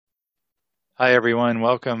Hi, everyone.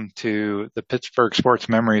 Welcome to the Pittsburgh Sports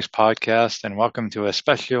Memories podcast, and welcome to a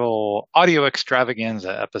special audio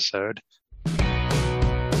extravaganza episode.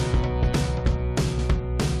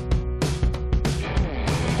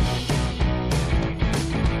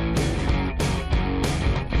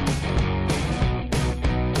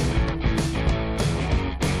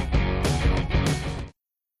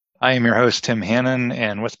 I am your host, Tim Hannon,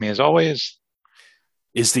 and with me, as always,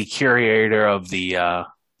 is the curator of the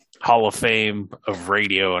Hall of Fame of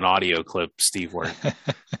radio and audio clips, Steve Ward.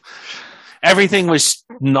 Everything was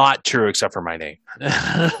not true except for my name.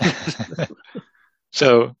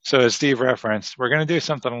 So as Steve referenced, we're going to do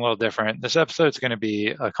something a little different. This episode is going to be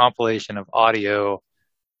a compilation of audio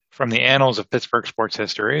from the annals of Pittsburgh sports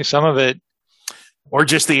history. Some of it, or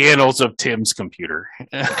just the annals of Tim's computer.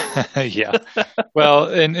 Yeah. Well,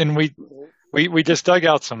 and we just dug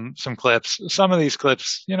out some clips. Some of these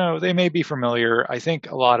clips, they may be familiar. I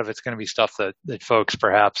think a lot of it's going to be stuff that folks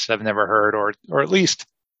perhaps have never heard or at least,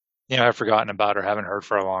 have forgotten about or haven't heard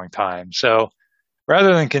for a long time. So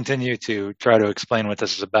rather than continue to try to explain what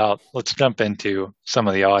this is about, let's jump into some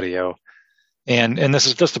of the audio. And this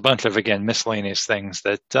is just a bunch of, again, miscellaneous things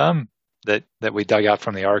that we dug out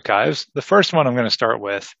from the archives. The first one I'm going to start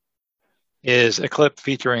with is a clip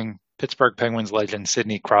featuring Pittsburgh Penguins legend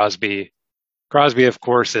Sidney Crosby. Crosby, of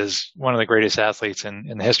course, is one of the greatest athletes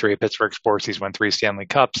in the history of Pittsburgh sports. He's won 3 Stanley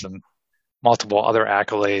Cups and multiple other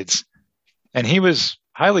accolades. And he was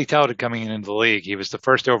highly touted coming into the league. He was the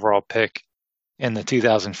first overall pick in the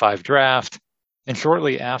 2005 draft. And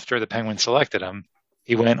shortly after the Penguins selected him,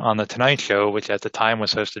 he went on The Tonight Show, which at the time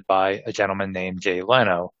was hosted by a gentleman named Jay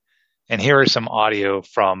Leno. And here is some audio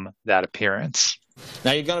from that appearance.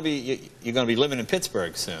 Now you're gonna be living in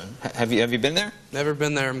Pittsburgh soon. Have you been there? Never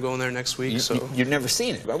been there. I'm going there next week. You've never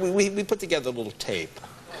seen it. We put together a little tape.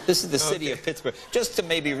 This is the city of Pittsburgh. Just to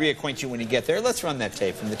maybe reacquaint you when you get there, let's run that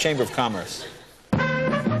tape from the Chamber of Commerce.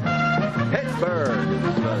 Pittsburgh,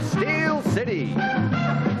 the Steel City,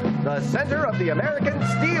 the center of the American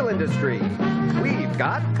steel industry. We've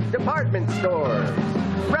got department stores,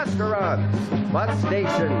 restaurants, bus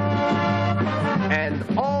stations, and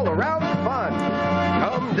all around fun.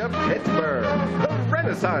 Come to Pittsburgh, the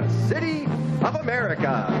Renaissance City of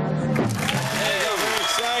America. There you go, very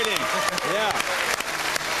exciting. Yeah.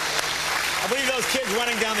 I believe those kids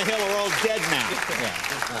running down the hill are all dead now.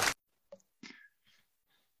 Yeah.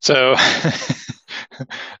 So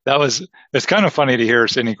it's kind of funny to hear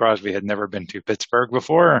Sidney Crosby had never been to Pittsburgh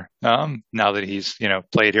before. Now that he's,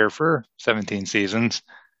 played here for 17 seasons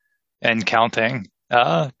and counting.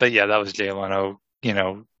 But yeah, that was Jay Leno,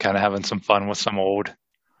 kind of having some fun with some old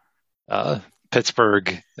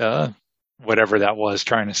Pittsburgh, whatever that was,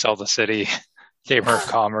 trying to sell the city, Chamber of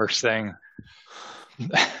Commerce thing.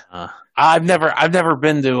 I've never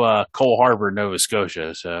been to Cole Harbor, Nova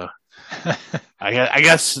Scotia, so I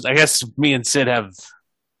guess me and Sid have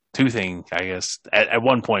two things. I guess at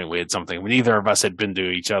one point we had something. Neither of us had been to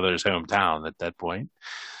each other's hometown at that point.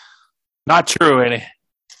 Not true, any.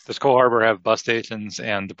 Does Cole Harbor have bus stations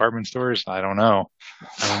and department stores? I don't know.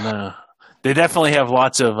 They definitely have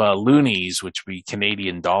lots of loonies, which would be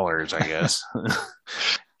Canadian dollars, I guess.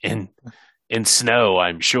 in snow,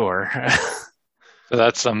 I'm sure. So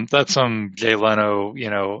that's some Jay Leno,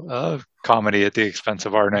 comedy at the expense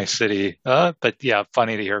of our nice city. But yeah,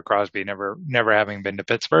 funny to hear Crosby never having been to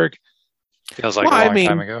Pittsburgh. Feels like a long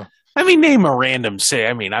time ago. Name a random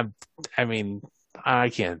city. I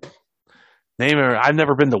can't name it. I've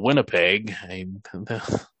never been to Winnipeg.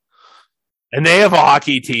 And they have a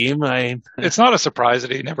hockey team. It's not a surprise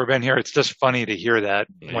that he'd never been here. It's just funny to hear that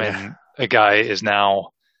when a guy is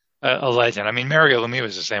now a legend. Mario Lemieux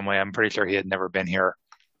was the same way. I'm pretty sure he had never been here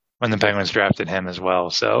when the Penguins drafted him as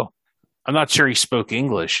well. So I'm not sure he spoke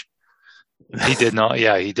English. He did not.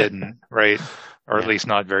 Yeah, he didn't. Right. Or at least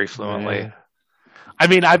not very fluently. Yeah.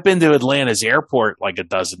 I've been to Atlanta's airport like a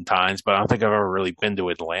dozen times, but I don't think I've ever really been to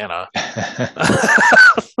Atlanta.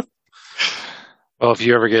 Well, if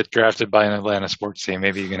you ever get drafted by an Atlanta sports team,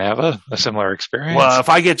 maybe you can have a similar experience. Well, if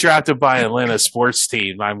I get drafted by an Atlanta sports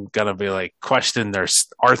team, I'm going to be question their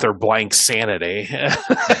Arthur Blank's sanity.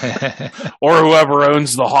 Or whoever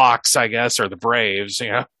owns the Hawks, I guess, or the Braves,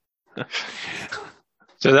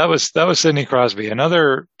 So that was Sidney Crosby.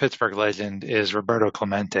 Another Pittsburgh legend is Roberto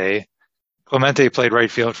Clemente. Clemente played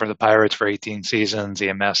right field for the Pirates for 18 seasons. He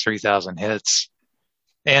amassed 3,000 hits.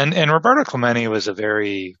 And Roberto Clemente was a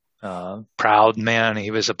very proud man.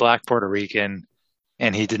 He was a black Puerto Rican,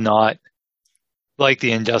 and he did not like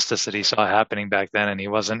the injustice that he saw happening back then, and he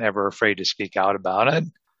wasn't ever afraid to speak out about it.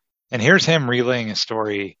 And here's him relaying a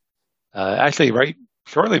story, actually right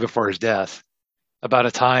shortly before his death. about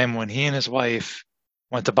a time when he and his wife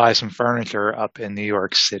went to buy some furniture up in New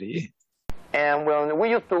York City. And when we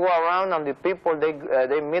used to go around, and the people,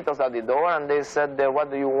 they meet us at the door, and they said,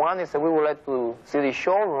 what do you want? He said, we would like to see the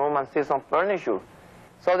showroom and see some furniture.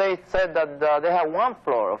 So they said that they have one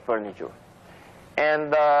floor of furniture.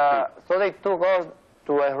 And so they took us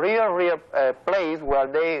to a real place where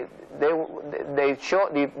they show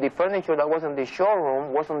the furniture that was in the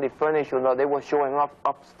showroom wasn't the furniture that they were showing up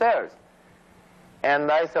upstairs.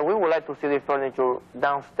 And I said, we would like to see the furniture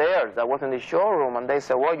downstairs that was in the showroom. And they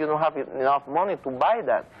said, well, you don't have enough money to buy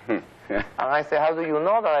that. And I said, how do you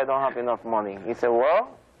know that I don't have enough money? He said,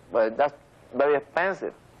 well, but that's very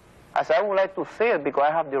expensive. I said, I would like to see it because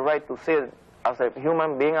I have the right to see it as a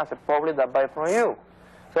human being, as a public that buy from you.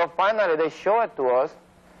 So finally, they show it to us.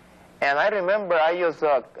 And I remember I just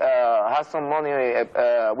had some money.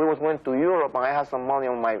 We was going to Europe, and I had some money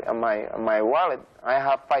on my wallet. I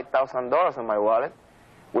have $5,000 in my wallet,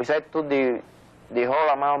 which I took the whole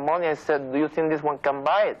amount of money. I said, do you think this one can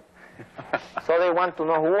buy it? So they want to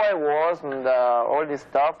know who I was and all this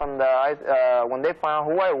stuff. And when they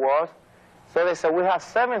found who I was, so they said, we have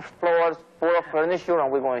 7 floors full of furniture,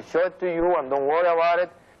 and we're going to show it to you, and don't worry about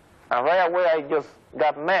it. And right away, I just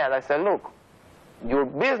got mad. I said, look, your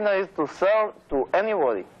business is to sell to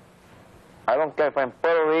anybody. I don't care if I'm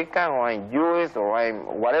Puerto Rican or I'm Jewish or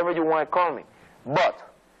I'm whatever you want to call me.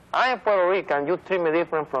 But I am Puerto Rican. You treat me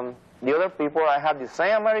different from the other people. I have the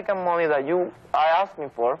same American money that you are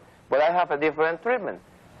asking for, but I have a different treatment.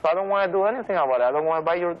 So I don't want to do anything about it. I don't want to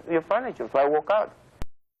buy your furniture. So I walk out.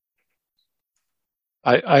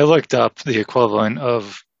 I looked up the equivalent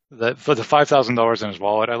of that for the $5,000 in his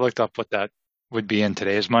wallet. I looked up what that would be in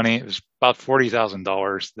today's money. It was about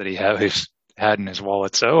 $40,000 that he had in his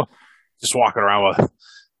wallet. So just walking around with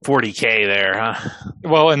 $40K there, huh?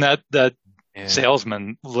 Well, and that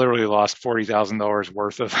salesman literally lost $40,000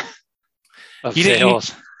 worth of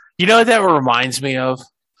sales. You know what that reminds me of?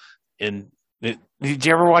 Did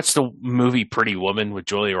you ever watch the movie Pretty Woman with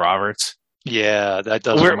Julia Roberts? Yeah, that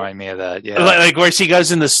does remind me of that. Yeah, like where she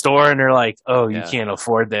goes in the store and they're like, "Oh, you can't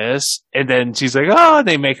afford this," and then she's like, "Oh,"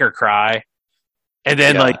 they make her cry. And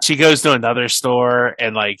then like she goes to another store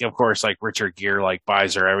and like of course like Richard Gere like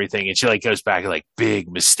buys her everything and she like goes back and like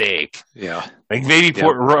big mistake. Yeah. Like maybe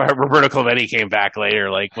Roberto Clemente came back later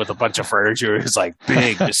like with a bunch of furniture. It was like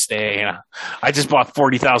big mistake. I just bought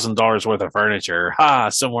 $40,000 worth of furniture.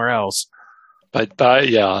 Somewhere else. But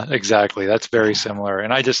yeah, exactly. That's very similar.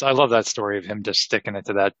 And I love that story of him just sticking it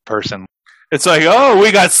to that person. It's like, oh,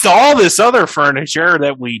 we got all this other furniture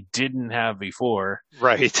that we didn't have before.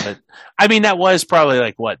 Right. But, I mean, that was probably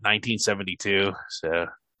like, 1972? So,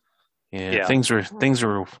 yeah, things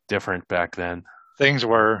were different back then. Things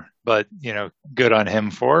were, but, good on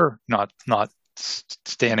him for not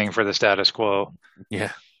standing for the status quo.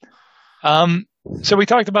 Yeah. So we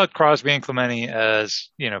talked about Crosby and Clemente as,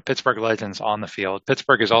 Pittsburgh legends on the field.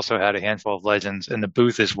 Pittsburgh has also had a handful of legends in the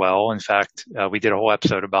booth as well. In fact, we did a whole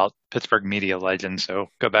episode about Pittsburgh media legends, so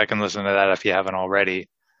go back and listen to that if you haven't already.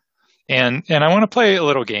 And I want to play a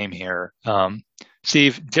little game here.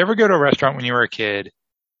 Steve, did you ever go to a restaurant when you were a kid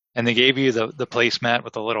and they gave you the placemat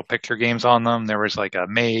with the little picture games on them? There was like a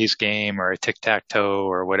maze game or a tic-tac-toe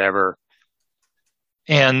or whatever.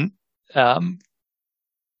 And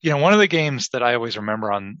one of the games that I always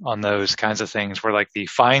remember on those kinds of things were like the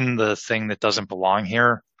find the thing that doesn't belong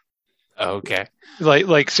here. Okay.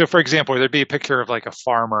 So for example, there'd be a picture of like a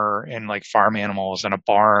farmer and like farm animals in a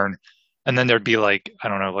barn. And then there'd be like, I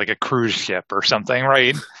don't know, like a cruise ship or something,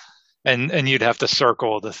 right? And you'd have to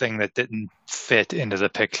circle the thing that didn't fit into the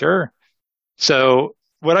picture. So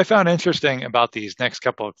what I found interesting about these next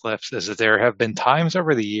couple of clips is that there have been times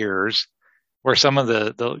over the years where some of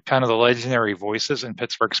the kind of the legendary voices in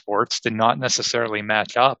Pittsburgh sports did not necessarily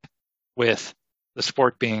match up with the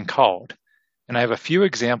sport being called. And I have a few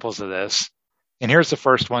examples of this. And here's the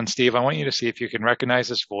first one, Steve. I want you to see if you can recognize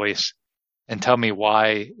this voice and tell me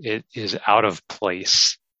why it is out of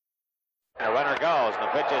place. The runner goes.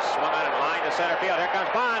 The pitch is swung on in line to center field. Here comes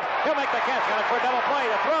Bond. He'll make the catch. Going for a double play.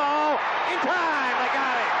 The throw. In time. They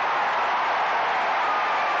got it.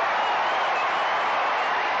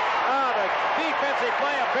 Defensive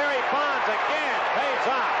play of Barry Bonds again pays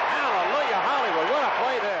off. Hallelujah, Hollywood. What a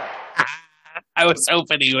play there. I was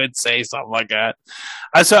hoping he would say something like that.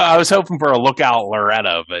 I was hoping for a lookout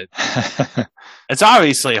Loretta, but it's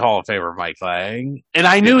obviously Hall of Famer Mike Lang. And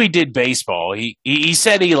I knew he did baseball. He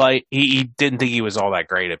said he didn't think he was all that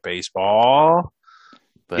great at baseball.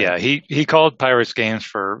 But Yeah, he called Pirates games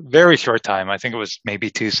for a very short time. I think it was maybe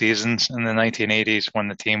 2 seasons in the 1980s when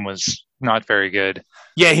the team was not very good.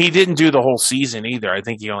 yeah, he didn't do the whole season either. I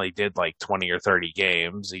think he only did like 20 or 30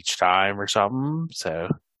 games each time or something. So,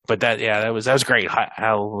 but that was great.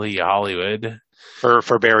 Hallelujah, Hollywood.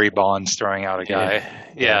 For Barry Bonds throwing out a guy.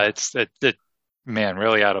 Yeah. It's man,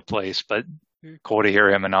 really out of place, but cool to hear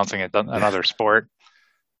him announcing another sport.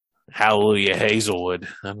 Hallelujah, Hazelwood.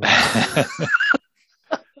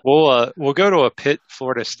 We'll go to a Pitt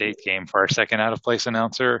Florida State game for our second out of place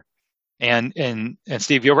announcer. And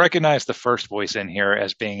Steve, you'll recognize the first voice in here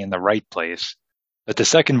as being in the right place, but the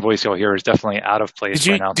second voice you'll hear is definitely out of place.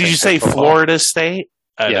 Did you say Florida State?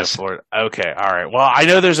 Yes. No, Florida. Okay, all right. Well, I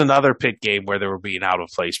know there's another Pitt game where there will be an out of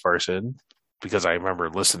place person because I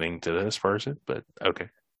remember listening to this person. But okay,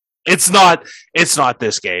 it's not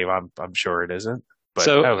this game. I'm sure it isn't. But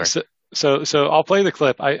okay. So I'll play the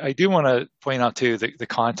clip. I do want to point out too the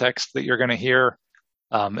context that you're going to hear.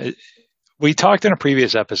 We talked in a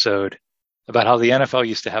previous episode about how the NFL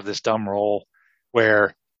used to have this dumb rule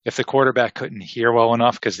where if the quarterback couldn't hear well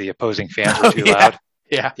enough because the opposing fans were too loud,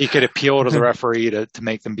 he could appeal to the referee to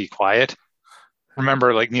make them be quiet.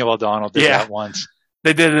 Remember, like Neil O'Donnell did that once.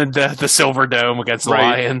 They did it in the Silver Dome against the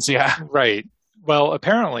Lions. Yeah, right. Well,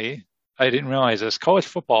 apparently, I didn't realize this. College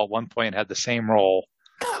football at one point had the same role,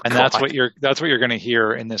 and that's what you're going to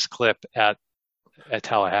hear in this clip at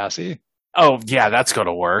Tallahassee. Oh yeah, that's going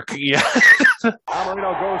to work. Yeah.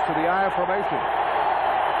 Marino goes to the I formation.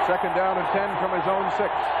 Second down and 10 from his own 6.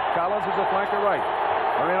 Collins is a flanker right.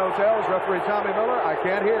 Marino tells referee Tommy Miller, I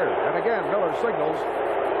can't hear. And again, Miller signals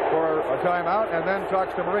for a timeout and then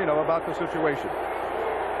talks to Marino about the situation.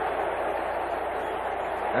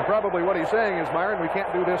 And probably what he's saying is, Myron, we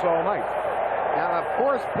can't do this all night. Now, of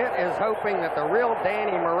course, Pitt is hoping that the real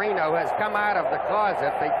Danny Marino has come out of the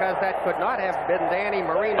closet because that could not have been Danny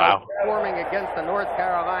Marino performing against the North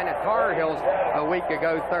Carolina Tar Heels a week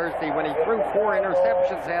ago Thursday when he threw 4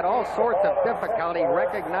 interceptions, had all sorts of difficulty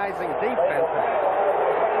recognizing defense.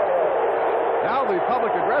 Now the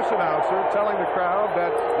public address announcer telling the crowd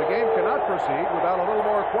that the game cannot proceed without a little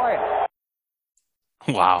more quiet.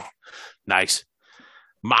 Wow. Nice.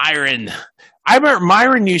 Myron. I remember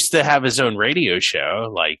Myron used to have his own radio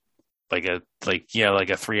show, like a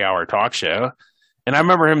 3-hour talk show. And I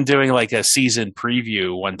remember him doing like a season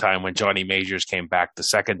preview one time when Johnny Majors came back the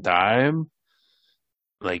second time.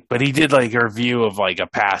 But he did like a review of like a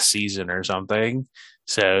past season or something.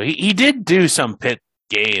 So he did do some Pitt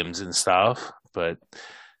games and stuff, but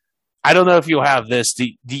I don't know if you'll have this.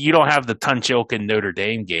 You don't have the Tunch Ilkin Notre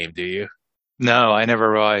Dame game, do you? No, I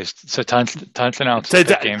never realized. So Tunch announced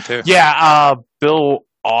the game too. Yeah, Bill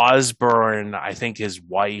Osborne, I think his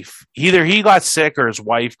wife, either he got sick or his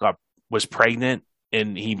wife was pregnant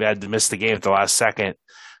and he had to miss the game at the last second.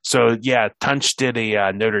 So yeah, Tunch did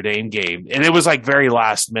a Notre Dame game, and it was like very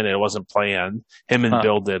last minute. It wasn't planned. Him and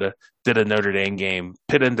Bill did a Notre Dame game.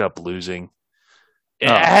 Pitt ended up losing. It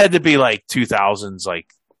had to be like 2000s. Like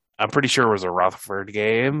I'm pretty sure it was a Rutherford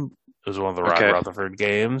game. It was one of the Rutherford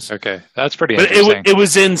games. Okay, that's pretty interesting. It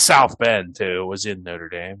was in South Bend too. It was in Notre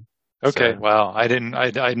Dame. Okay, wow. I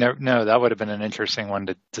never know. That would have been an interesting one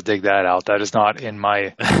to dig that out. That is not in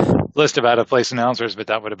my list of out of place announcers, but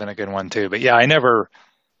that would have been a good one too. But yeah, I never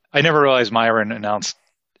realized Myron announced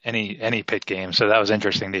any Pitt game, so that was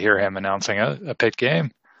interesting to hear him announcing a Pitt game.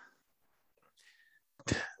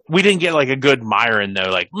 We didn't get like a good Myron though,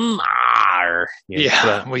 like we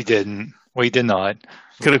didn't. We did not.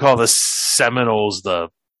 Could have called the Seminoles the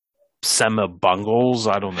Semibungles.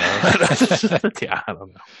 I don't know. Yeah, I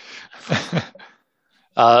don't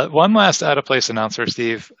know. One last out of place announcer,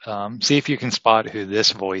 Steve. See if you can spot who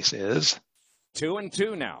this voice is.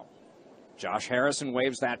 2-2 now. Josh Harrison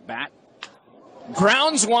waves that bat.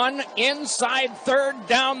 Grounds one inside third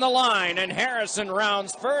down the line, and Harrison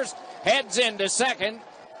rounds first, heads into second.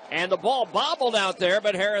 And the ball bobbled out there,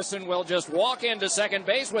 but Harrison will just walk into second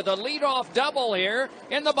base with a leadoff double here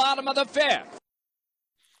in the bottom of the 5th.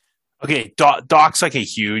 Okay, Doc's like a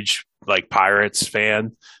huge like Pirates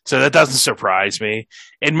fan, so that doesn't surprise me.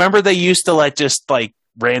 And remember, they used to let just like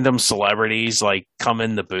random celebrities like come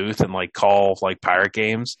in the booth and like call like Pirate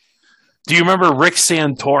games. Do you remember Rick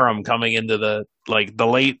Santorum coming into the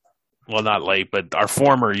late? Well, not late, but our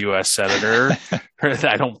former U.S. senator.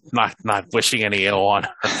 Not wishing any ill on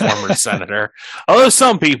our former senator, although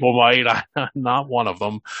some people might. I'm not one of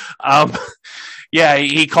them. Yeah,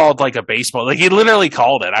 he called like a baseball. Like he literally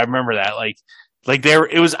called it. I remember that. Like there,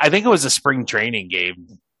 it was. I think it was a spring training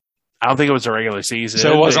game. I don't think it was a regular season.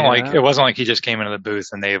 So it wasn't like he just came into the booth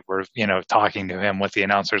and they were, talking to him with the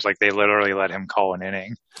announcers. Like, they literally let him call an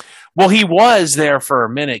inning. Well, he was there for a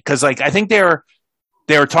minute because, I think they were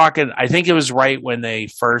talking. I think it was right when they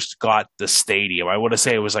first got the stadium. I want to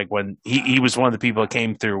say it was like when he was one of the people that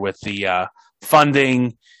came through with the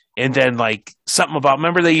funding, and then something about.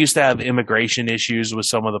 Remember, they used to have immigration issues with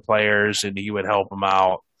some of the players, and he would help them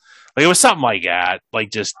out. It was something like that.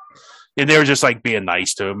 And they were just being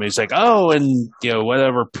nice to him. He's like, oh, and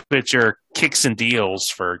whatever pitcher kicks and deals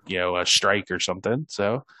for a strike or something.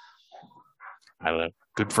 So I don't know.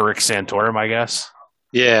 Good for Rick Santorum, I guess.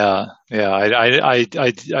 Yeah. I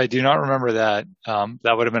do not remember that.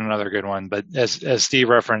 That would have been another good one. But as Steve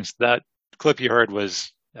referenced, that clip you heard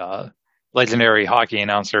was legendary hockey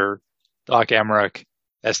announcer Doc Emmerich.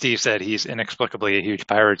 As Steve said, he's inexplicably a huge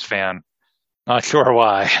Pirates fan. Not sure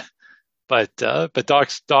why. But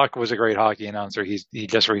Doc was a great hockey announcer. He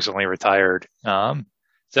just recently retired.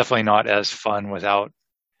 Definitely not as fun without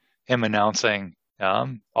him announcing,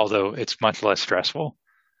 although it's much less stressful.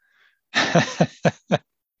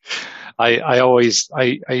 I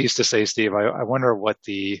used to say, Steve, I wonder what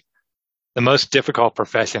the most difficult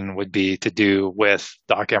profession would be to do with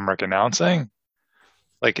Doc Emmerich announcing.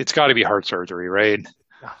 It's got to be heart surgery, right?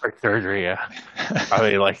 Heart surgery, yeah.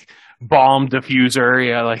 Probably bomb diffuser,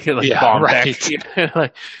 yeah, bomb right.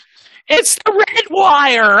 tech. It's the red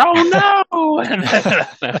wire. Oh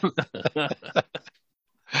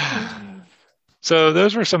no! So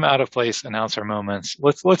those were some out of place announcer moments.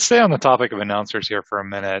 Let's stay on the topic of announcers here for a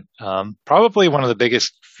minute. Probably one of the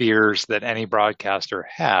biggest fears that any broadcaster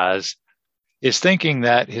has is thinking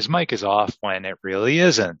that his mic is off when it really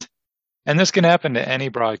isn't. And this can happen to any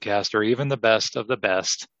broadcaster, even the best of the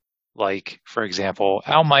best. For example,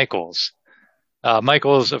 Al Michaels.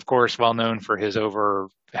 Michaels, of course, well known for his over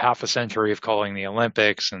half a century of calling the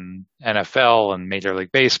Olympics and NFL and Major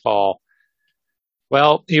League Baseball.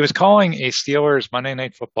 Well, he was calling a Steelers Monday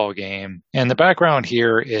Night Football game, and the background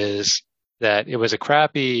here is that it was a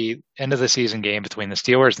crappy end-of-the-season game between the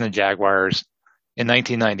Steelers and the Jaguars in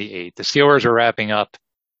 1998. The Steelers were wrapping up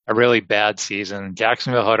a really bad season.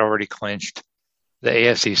 Jacksonville had already clinched the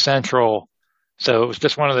AFC Central. So it was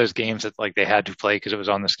just one of those games that they had to play because it was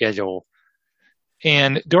on the schedule.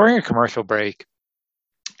 And during a commercial break,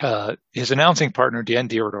 his announcing partner, Dan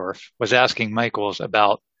Dierdorf, was asking Michaels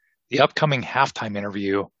about the upcoming halftime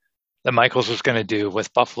interview that Michaels was going to do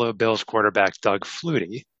with Buffalo Bills quarterback Doug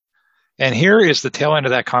Flutie. And here is the tail end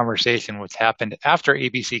of that conversation, which happened after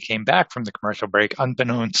ABC came back from the commercial break,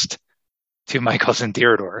 unbeknownst to Michaels and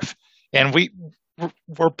Dierdorf. And we're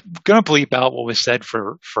going to bleep out what was said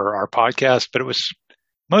for our podcast, but it was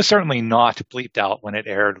most certainly not bleeped out when it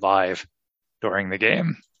aired live during the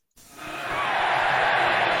game. All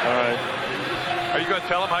right. Are you going to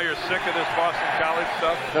tell them how you're sick of this Boston College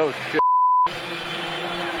stuff? No shit.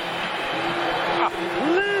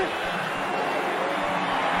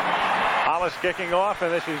 Hollis kicking off,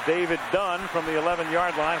 and this is David Dunn from the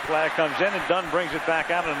 11-yard line. Flag comes in, and Dunn brings it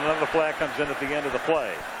back out, and another flag comes in at the end of the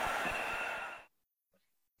play.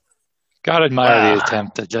 Gotta admire the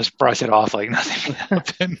attempt to just brush it off like nothing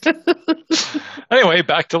happened. Anyway,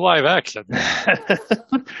 back to live action.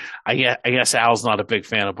 I guess Al's not a big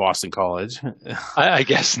fan of Boston College. I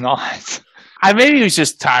guess not. Maybe he was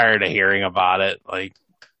just tired of hearing about it. I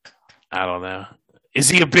don't know. Is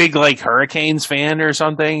he a big Hurricanes fan or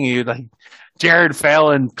something? Jared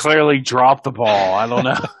Phelan clearly dropped the ball. I don't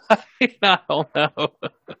know. I don't know.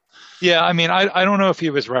 Yeah, I don't know if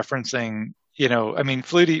he was referencing.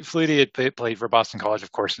 Flutie had played for Boston College,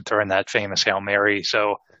 of course, to throw in that famous Hail Mary.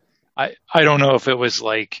 So I don't know if it was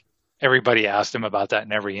everybody asked him about that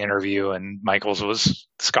in every interview and Michaels was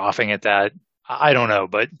scoffing at that. I don't know,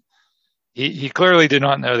 but he clearly did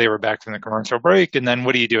not know they were back from the commercial break. And then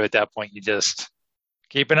what do you do at that point? You just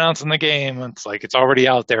keep announcing the game. It's it's already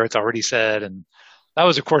out there. It's already said. And that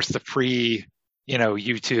was, of course, the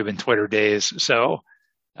YouTube and Twitter days. So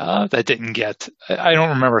that didn't get, I don't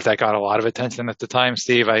remember if that got a lot of attention at the time,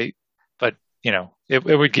 Steve. But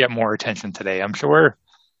it would get more attention today, I'm sure.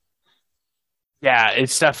 Yeah,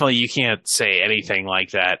 it's definitely, you can't say anything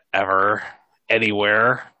like that ever,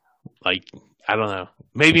 anywhere. I don't know.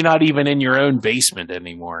 Maybe not even in your own basement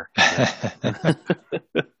anymore.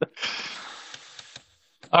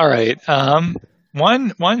 All right.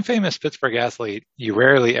 One famous Pittsburgh athlete you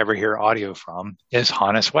rarely ever hear audio from is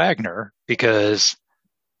Honus Wagner, because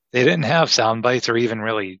they didn't have sound bites or even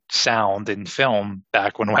really sound in film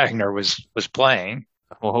back when Wagner was playing.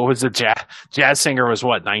 Well, who was the jazz singer? Was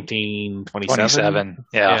what, 1927?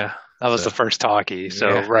 Yeah. That was the first talkie. So,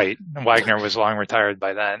 yeah. Right. Wagner was long retired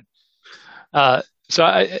by then.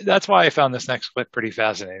 So that's why I found this next clip pretty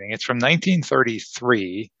fascinating. It's from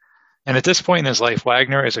 1933. And at this point in his life,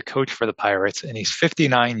 Wagner is a coach for the Pirates, and he's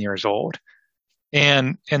 59 years old.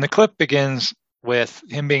 And the clip begins with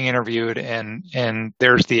him being interviewed, and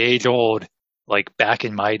there's the age-old, like, back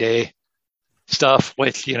in my day stuff,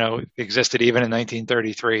 which, existed even in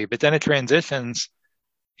 1933. But then it transitions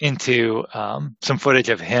into some footage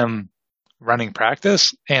of him running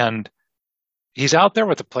practice, and he's out there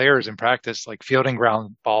with the players in practice, like fielding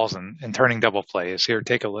ground balls and turning double plays. Here,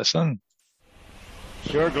 take a listen.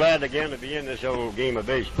 Sure glad again to be in this old game of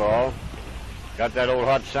baseball. Got that old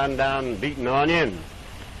hot sundown beating on in.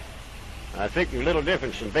 I think there's a little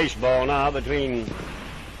difference in baseball now between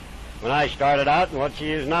when I started out and what she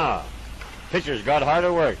is now. Pitchers got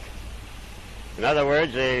harder work. In other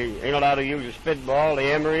words, they ain't allowed to use the spit ball, the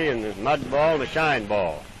emery, and the mud ball, and the shine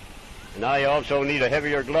ball. And now you also need a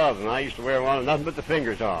heavier glove, and I used to wear one with nothing but the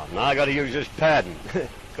fingers on. Now I got to use this padding,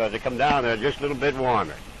 because they come down there just a little bit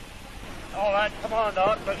warmer. All right, come on,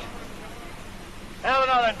 Doc. Let's have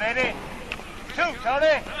another, baby. Shoot, Tony.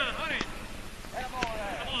 Get him over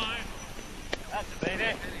there. Come on. That's the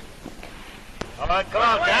baby. All right, come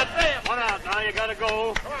on, Cap. One out now. You got to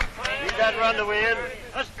go. Need that run to win.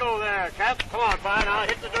 Let's go there, Cap. Come on, fine. Now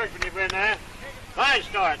hit the dirt when you win there. Fine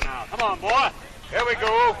start now. Come on, boy. Here we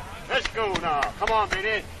go. Let's go now. Come on,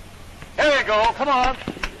 baby. Here we go. Come on.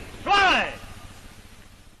 Fly.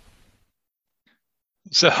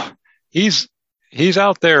 So he's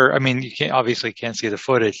out there. I mean, you can't see the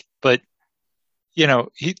footage, but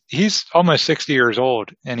he's almost 60 years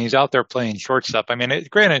old, and he's out there playing shortstop. I mean,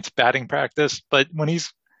 granted, it's batting practice, but when he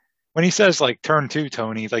says, like, turn two,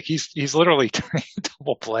 Tony, like he's literally turning a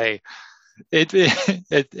double play at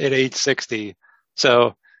age 60.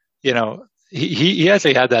 So, he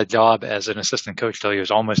actually had that job as an assistant coach till he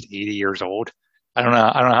was almost 80 years old. I don't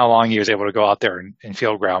know how long he was able to go out there and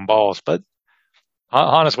field ground balls, but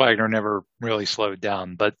Honus Wagner never really slowed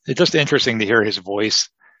down. But it's just interesting to hear his voice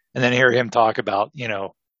and then hear him talk about,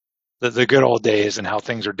 the good old days and how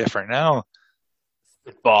things are different now.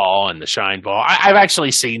 The ball and the shine ball. I've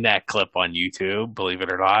actually seen that clip on YouTube, believe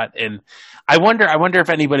it or not. And I wonder if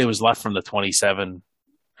anybody was left from the 27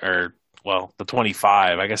 or, well, the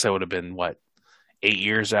 25. I guess that would have been, 8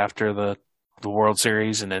 years after the World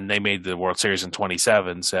Series. And then they made the World Series in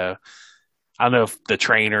 27. So I don't know if the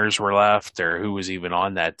trainers were left or who was even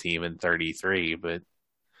on that team in 33. But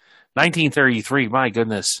 1933, my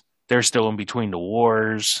goodness, they're still in between the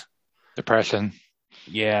wars. Depression.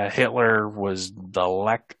 Yeah, Hitler was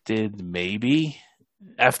elected, maybe.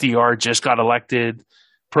 FDR just got elected.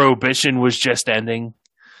 Prohibition was just ending.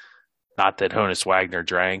 Not that Honus Wagner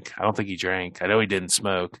drank. I don't think he drank. I know he didn't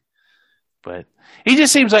smoke. But he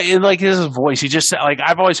just seems like his voice. He just, like,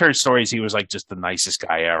 I've always heard stories he was, like, just the nicest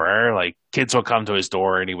guy ever. Like, kids would come to his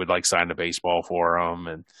door and he would, like, sign a baseball for them.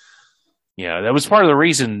 And, that was part of the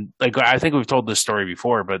reason, like, I think we've told this story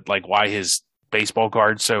before, but, like, why his baseball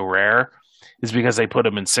card's so rare is because they put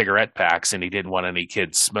him in cigarette packs and he didn't want any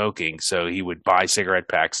kids smoking. So he would buy cigarette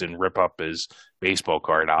packs and rip up his baseball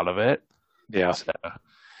card out of it. Yeah. So,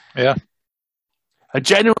 yeah. A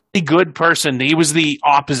genuinely good person. He was the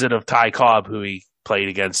opposite of Ty Cobb, who he played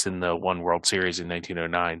against in the one World Series in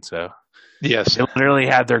 1909. So yes, they literally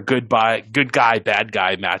had their good guy, bad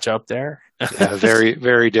guy matchup there. Yeah, very,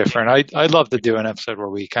 very different. I'd love to do an episode where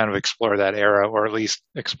we kind of explore that era, or at least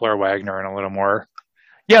explore Wagner in a little more.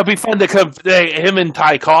 Yeah, it'd be fun to come. Him and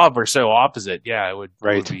Ty Cobb are so opposite. Yeah, it would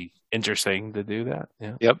be interesting to do that.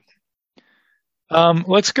 Yeah. Yep.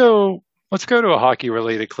 Let's go to a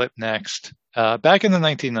hockey-related clip next. Back in the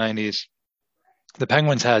 1990s, the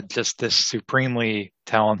Penguins had just this supremely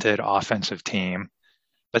talented offensive team.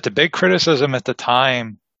 But the big criticism at the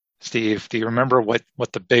time, Steve, do you remember what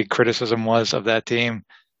the big criticism was of that team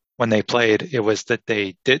when they played? It was that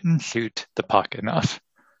they didn't shoot the puck enough.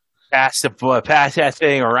 Pass that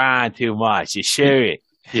thing around too much. You shoot it.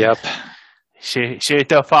 Yep. Shoot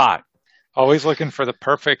the puck. Always looking for the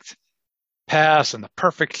perfect pass and the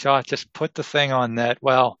perfect shot. Just put the thing on net.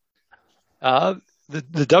 Well, the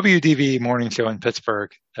WDV morning show in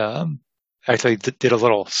Pittsburgh actually did a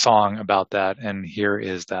little song about that, and here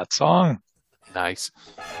is that song. Nice.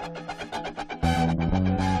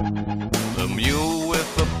 The mule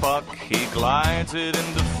with the puck, he glides it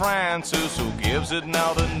into Francis, who gives it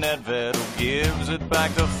now to Nedved, who gives it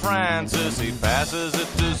back to Francis. He passes it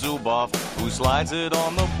to Zubov, who slides it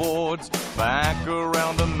on the boards, back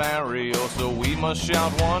around to Mario, so we must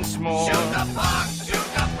shout once more. Shoot the puck, shoot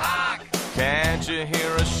the puck. Can't you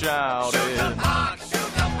hear us shout shoot it? The puck, shoot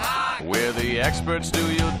the puck. We're the experts, do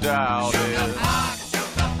you doubt shoot it? The puck,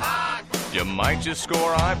 shoot the puck. You might just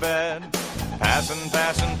score, I bet. Passing,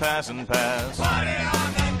 passing, passing, pass. Put it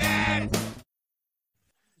on the net.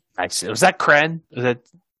 Nice. Was that Kren? Was that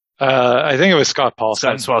I think it was Scott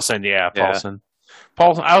Paulson. Scott Paulson? Yeah, Paulson.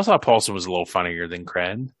 Paulson. I also thought Paulson was a little funnier than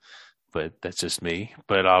Kren, but that's just me.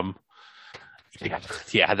 But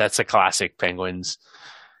yeah, that's a classic Penguins.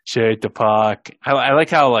 Shoot the puck. I like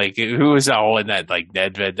how who was all in that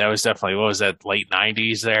Nedved? That was definitely, what was that, late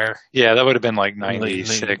 90s there? Yeah, that would have been like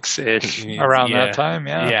 96-ish around that time.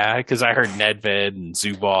 Yeah, because I heard Nedved and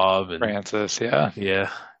Zubov and Francis. Yeah.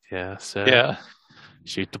 So yeah.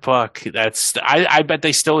 Shoot the puck. That's I bet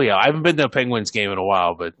they still yell. I haven't been to a Penguins game in a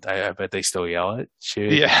while, but I bet they still yell it. Shoot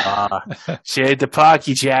the puck,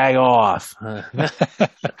 you jag off.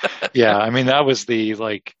 Yeah, I mean that was the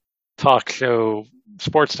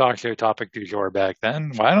sports talk show topic du jour back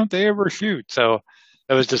then. Why don't they ever shoot? So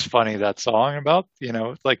it was just funny, that song about,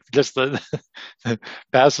 just the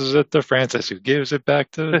passes it to Francis, who gives it back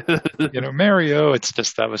to Mario. It's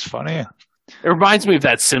just, that was funny. It reminds me of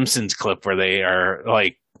that Simpsons clip where they are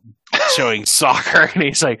showing soccer, and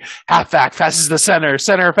he's like, halfback passes the center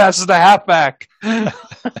passes the halfback.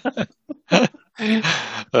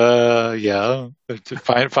 Yeah. To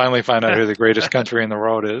finally find out who the greatest country in the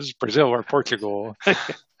world is, Brazil or Portugal.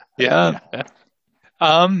 Yeah.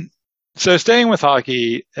 So staying with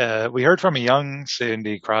hockey, we heard from a young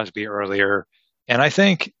Sidney Crosby earlier. And I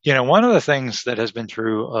think, one of the things that has been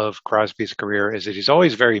true of Crosby's career is that he's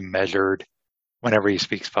always very measured whenever he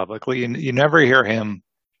speaks publicly. You never hear him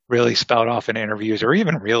really spout off in interviews or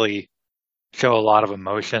even really show a lot of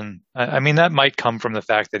emotion. I mean, that might come from the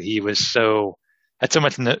fact that he had so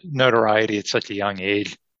much notoriety at such a young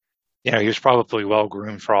age. He was probably well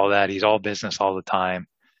groomed for all that. He's all business all the time.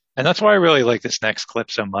 And that's why I really like this next clip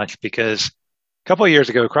so much, because a couple of years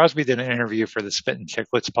ago, Crosby did an interview for the Spit and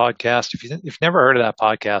Chicklets podcast. If you've never heard of that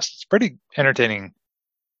podcast, it's a pretty entertaining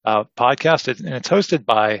podcast, and it's hosted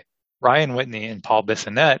by Ryan Whitney and Paul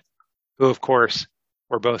Bissonnette, who, of course,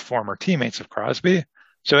 were both former teammates of Crosby.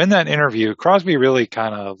 So in that interview, Crosby really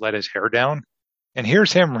kind of let his hair down. And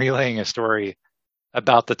here's him relaying a story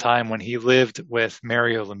about the time when he lived with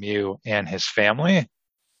Mario Lemieux and his family.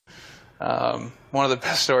 One of the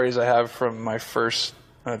best stories I have from my first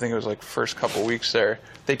couple weeks there,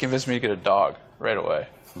 they convinced me to get a dog right away.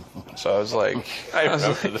 So I was like, I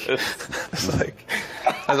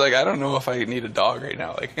don't know if I need a dog right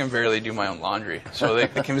now. I can barely do my own laundry. So they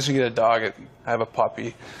convinced me to get a dog. I have a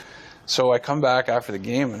puppy. So I come back after the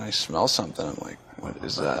game and I smell something. I'm like, what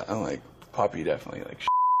is that? I'm like, puppy definitely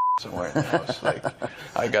somewhere in the house.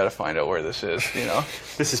 I got to find out where this is,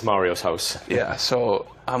 This is Mario's house. Yeah, so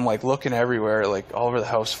I'm looking everywhere, all over the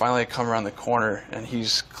house. Finally I come around the corner and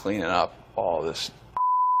he's cleaning up all this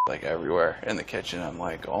everywhere in the kitchen. I'm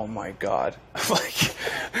like, oh my God.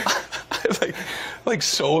 I'm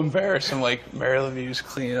so embarrassed. I'm like, Mario Lemieux's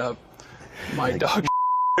cleaning up my dog.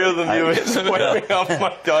 Mario Lemieux is wiping off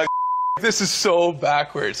my dog. This is so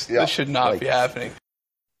backwards. Yeah. This should not be happening.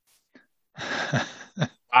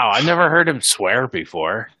 Wow, I never heard him swear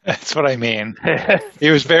before. That's what I mean. He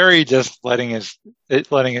was very just letting his.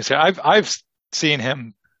 I've seen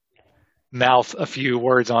him mouth a few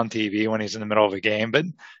words on TV when he's in the middle of a game, but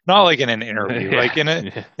not in an interview. In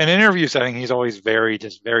an interview setting, he's always very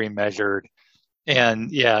measured. And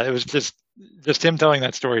yeah, it was just him telling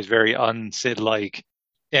that story is very un-Sid-like,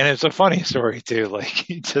 and it's a funny story too.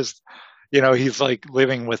 He just, he's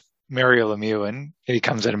living with Mario Lemieux, and he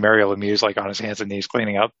comes in and Mario Lemieux's on his hands and knees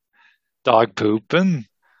cleaning up dog poop, and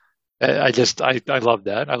I love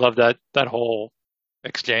that. I love that whole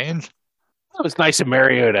exchange. It was nice of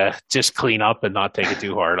Mario to just clean up and not take it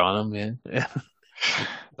too hard on him, man.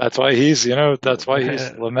 That's why he's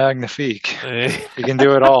Le Magnifique. He can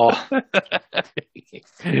do it all.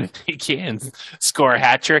 He can score a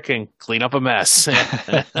hat trick and clean up a mess.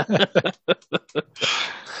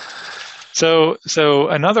 So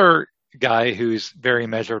another guy who's very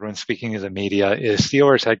measured when speaking to the media is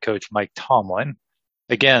Steelers head coach Mike Tomlin.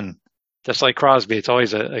 Again, just like Crosby, it's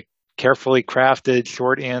always a carefully crafted,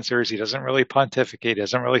 short answers. He doesn't really pontificate. He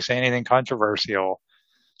doesn't really say anything controversial.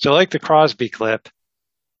 So like the Crosby clip,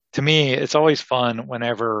 to me, it's always fun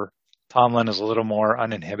whenever Tomlin is a little more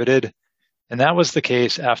uninhibited. And that was the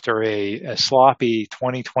case after a sloppy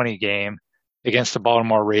 2020 game against the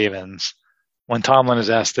Baltimore Ravens, when Tomlin is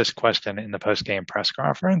asked this question in the post-game press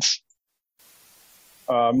conference.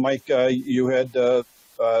 Mike, you had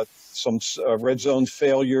some red zone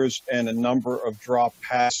failures and a number of drop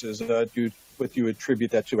passes. What do you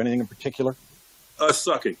attribute that to? Anything in particular?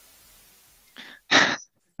 Sucking.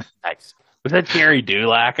 Nice. Was that Jerry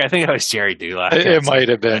Dulac? I think it was Jerry Dulac. It might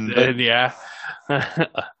have been. Yeah.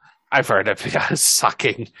 I've heard it because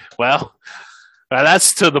sucking. Well,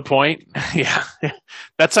 That's to the point. Yeah.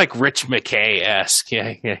 That's like Rich McKay-esque.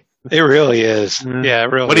 Yeah. It really is. Yeah,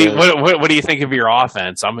 it really what do you think of your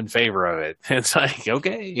offense? I'm in favor of it. It's like,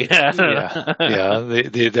 okay. Yeah.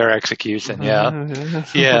 Their execution. Yeah.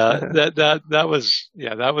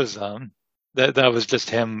 That was just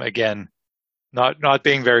him again, not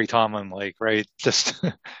being very Tomlin-like, right? Just,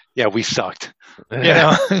 we sucked.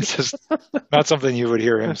 It's just not something you would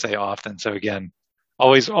hear him say often. So again,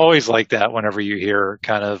 always like that whenever you hear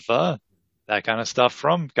kind of that kind of stuff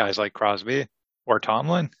from guys like Crosby or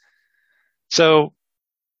Tomlin. So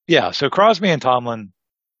Crosby and Tomlin,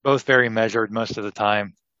 both very measured most of the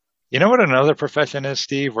time. You know what another profession is,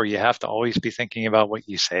 Steve, where you have to always be thinking about what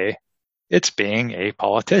you say? It's being a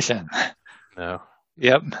politician. No.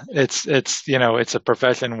 Yep. It's a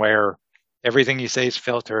profession where everything you say is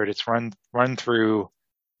filtered. It's run through,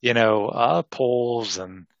 polls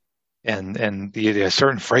and the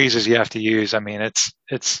certain phrases you have to use. I mean, it's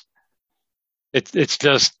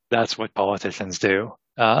just, that's what politicians do.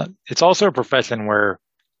 It's also a profession where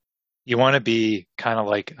you want to be kind of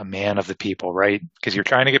like a man of the people, right? Because you're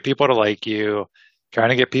trying to get people to like you, trying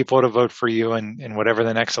to get people to vote for you in whatever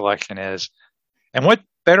the next election is. And what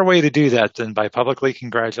better way to do that than by publicly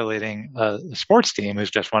congratulating a sports team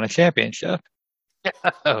who's just won a championship?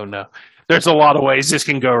 Oh, no. There's a lot of ways this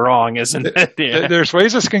can go wrong, isn't it? Yeah. There's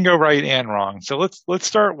ways this can go right and wrong. So let's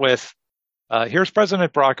start with here's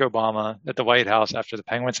President Barack Obama at the White House after the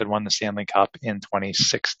Penguins had won the Stanley Cup in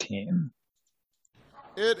 2016.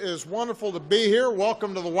 It is wonderful to be here.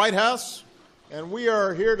 Welcome to the White House. And we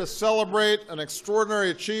are here to celebrate an extraordinary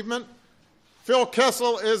achievement. Phil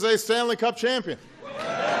Kessel is a Stanley Cup champion.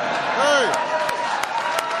 Hey.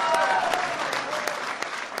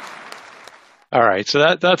 All right,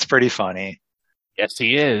 so that's pretty funny. Yes,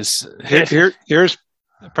 he is. Here's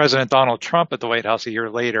President Donald Trump at the White House a year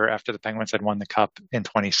later after the Penguins had won the Cup in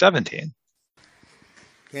 2017.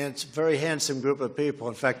 And it's a very handsome group of people.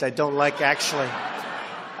 In fact, I don't like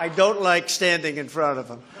standing in front of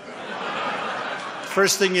them.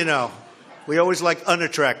 First thing you know, we always like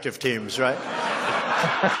unattractive teams, right?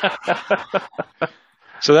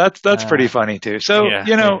 So that's pretty funny too. So,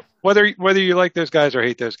 whether you like those guys or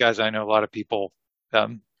hate those guys, I know a lot of people are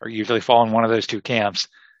usually fall in one of those two camps.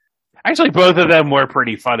 Actually, both of them were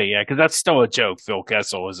pretty funny, because that's still a joke. Phil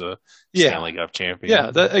Kessel was a Stanley Cup champion.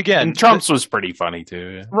 Yeah, and Trump's was pretty funny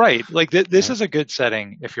too. Yeah. Right. Like this is a good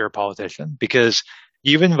setting if you're a politician, because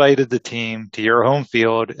you've invited the team to your home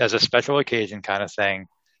field as a special occasion kind of thing.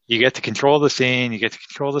 You get to control the scene, you get to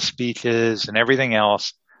control the speeches and everything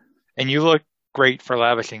else, and you look great for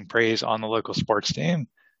lavishing praise on the local sports team.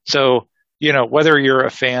 So, whether you're a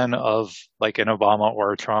fan of like an Obama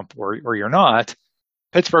or a Trump or you're not,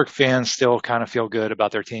 Pittsburgh fans still kind of feel good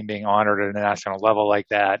about their team being honored at a national level like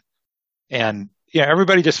that. And,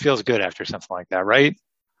 everybody just feels good after something like that, right?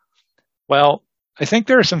 Well, I think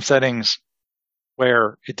there are some settings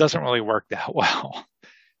where it doesn't really work that well.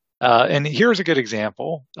 And here's a good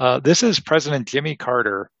example. This is President Jimmy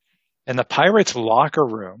Carter in the Pirates locker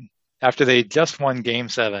room after they just won Game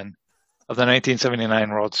 7 of the 1979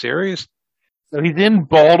 World Series. So he's in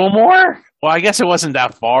Baltimore? Well, I guess it wasn't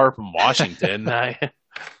that far from Washington. The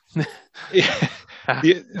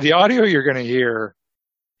audio you're going to hear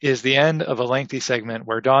is the end of a lengthy segment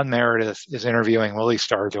where Don Meredith is interviewing Willie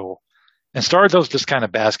Stargell. And Stargell's just kind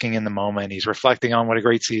of basking in the moment. He's reflecting on what a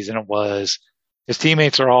great season it was. His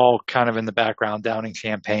teammates are all kind of in the background downing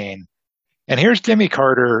champagne. And here's Jimmy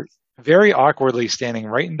Carter very awkwardly standing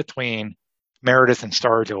right in between Meredith and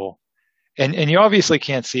Stargell. And you obviously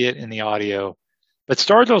can't see it in the audio, but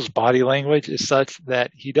Stargell's body language is such that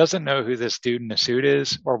he doesn't know who this dude in a suit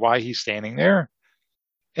is or why he's standing there.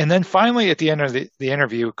 And then finally at the end of the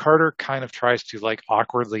interview, Carter kind of tries to like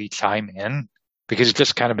awkwardly chime in because he's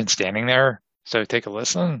just kind of been standing there. So take a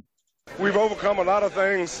listen. We've overcome a lot of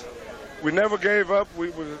things. We never gave up.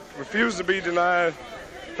 We refused to be denied.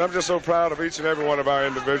 I'm just so proud of each and every one of our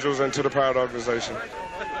individuals and to the Pirate organization.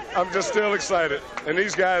 I'm just still excited. And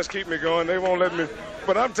these guys keep me going. They won't let me.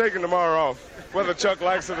 But I'm taking tomorrow off, whether Chuck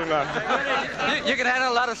likes it or not. You can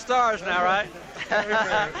handle a lot of stars now, right?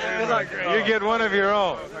 You get one of your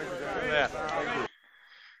own.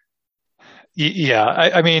 Yeah,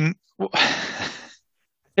 I mean...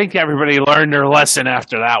 I think everybody learned their lesson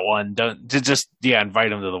after that one. Invite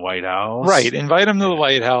them to the White House. Right, invite them to the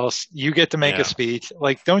White House. You get to make a speech.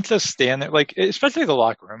 Like, don't just stand there. Like, especially the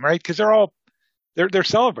locker room, right? Because they're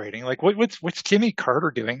celebrating. Like, what's Jimmy Carter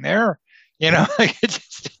doing there? Like it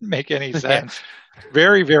just didn't make any sense.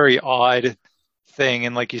 Very, very odd thing.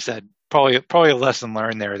 And like you said, probably a lesson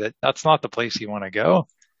learned there that's not the place you want to go.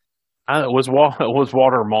 Was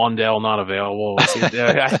Walter Mondale not available?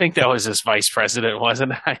 I think that was his vice president,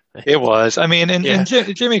 wasn't it? It was. I mean, and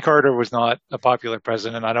Jimmy Carter was not a popular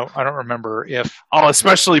president. I don't remember if. Oh,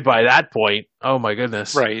 especially by that point. Oh my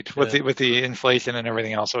goodness. Right, with the inflation and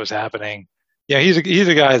everything else that was happening. Yeah, he's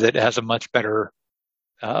a guy that has a much better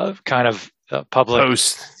kind of public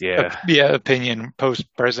opinion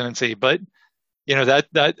post presidency. But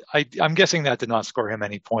that I'm guessing that did not score him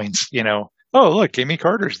any points. Oh, look, Jimmy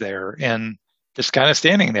Carter's there and just kind of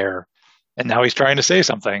standing there. And now he's trying to say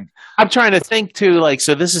something. I'm trying to think, too,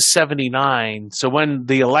 so this is 79. So when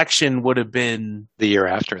the election would have been... The year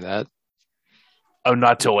after that. Oh,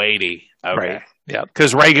 not till 80. Okay. Right. Yeah.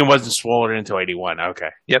 Because Reagan wasn't sworn in until 81. Okay.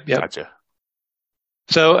 Yep. Gotcha.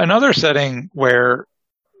 So another setting where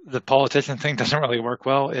the politician thing doesn't really work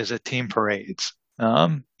well is at team parades.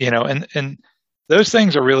 And those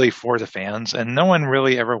things are really for the fans, and no one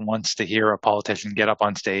really ever wants to hear a politician get up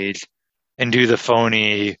on stage and do the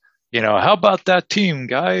phony, how about that team,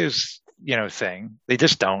 guys, thing. They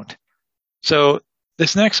just don't. So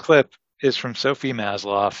this next clip is from Sophie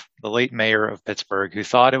Masloff, the late mayor of Pittsburgh, who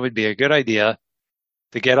thought it would be a good idea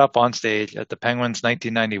to get up on stage at the Penguins'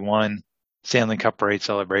 1991 Stanley Cup Parade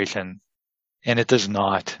celebration, and it does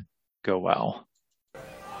not go well.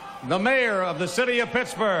 The mayor of the city of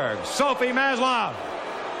Pittsburgh, Sophie Masloff.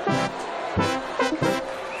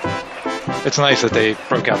 It's nice that they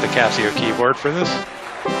broke out the Casio keyboard for this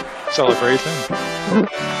celebration.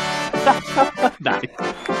 Nice.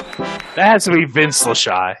 That has to be Vince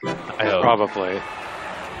Lachey, I hope. Probably.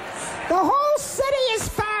 The whole city is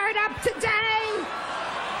fired up today.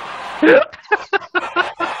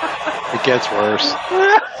 It gets worse.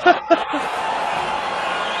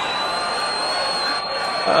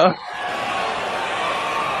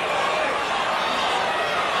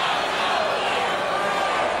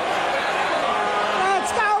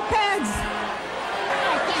 Let's go, Pigs!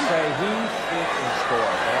 Say he shoots and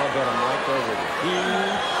scores. I'll get a mic over it. He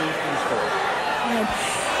shoots and scores.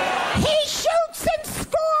 He shoots and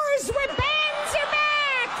scores when bands are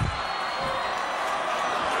back!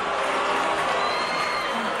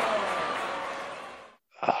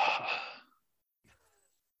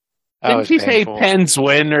 Didn't she say Pens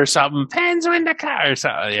win or something? Pens win the car or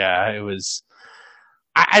something. Yeah, it was.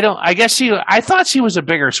 I thought she was a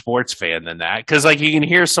bigger sports fan than that, because you can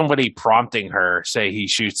hear somebody prompting her say he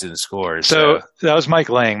shoots and scores. So that was Mike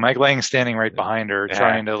Lang. Mike Lang standing right behind her,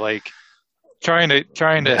 trying to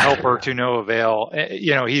help her to no avail.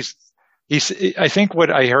 He's. I think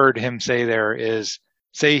what I heard him say there is,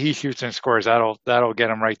 say he shoots and scores. That'll get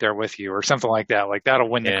him right there with you, or something like that. That'll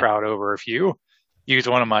win the crowd over if you use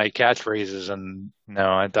one of my catchphrases. And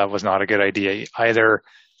no, that was not a good idea either.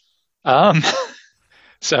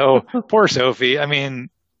 So poor Sophie. I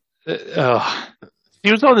mean,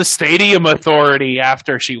 she was on the stadium authority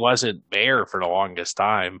after she wasn't mayor for the longest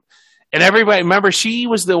time. And everybody, remember, she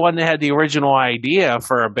was the one that had the original idea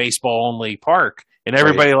for a baseball-only park. And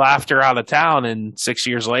everybody laughed her out of town. And 6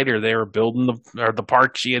 years later, they were building the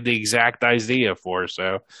park she had the exact idea for.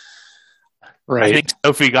 So I think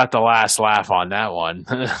Sophie got the last laugh on that one.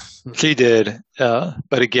 She did. But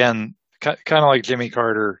again, kind of like Jimmy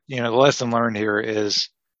Carter, the lesson learned here is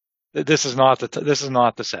that this is not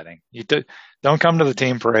the setting. You don't come to the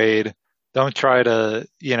team parade. Don't try to,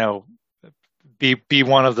 be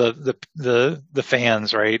one of the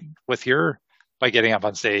fans, right? By getting up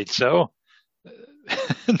on stage. So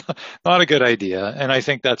not a good idea. And I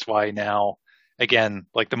think that's why now, again,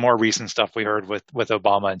 the more recent stuff we heard with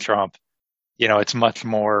Obama and Trump, it's much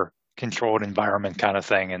more controlled environment kind of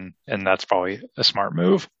thing. And that's probably a smart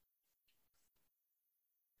move.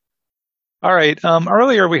 All right.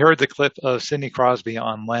 Earlier, we heard the clip of Sidney Crosby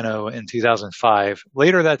on Leno in 2005.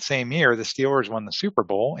 Later that same year, the Steelers won the Super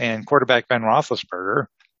Bowl, and quarterback Ben Roethlisberger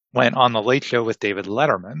went on The Late Show with David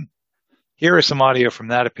Letterman. Here is some audio from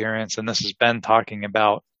that appearance, and this is Ben talking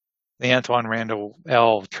about the Antoine Randall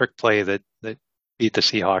L. trick play that beat the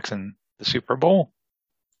Seahawks in the Super Bowl.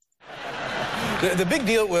 The big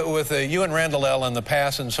deal with you and Randall L. and the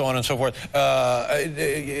pass and so on and so forth,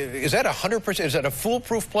 is that 100%? Is that a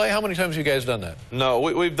foolproof play? How many times have you guys done that? No,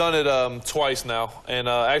 we've done it twice now. And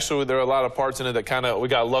actually, there are a lot of parts in it that we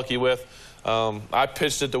got lucky with. I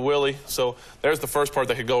pitched it to Willie, so there's the first part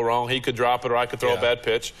that could go wrong. He could drop it, or I could throw a bad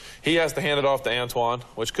pitch. He has to hand it off to Antoine,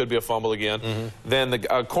 which could be a fumble again. Then the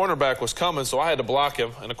cornerback was coming, so I had to block him,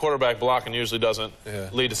 and a quarterback blocking usually doesn't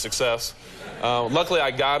lead to success. Luckily, I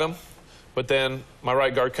got him. But then my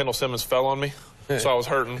right guard, Kendall Simmons, fell on me. so I was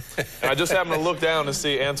hurting. And I just happened to look down to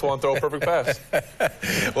see Antoine throw a perfect pass.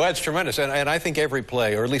 Well, that's tremendous. And I think every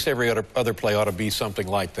play, or at least every other play, ought to be something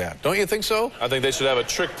like that. Don't you think so? I think they should have a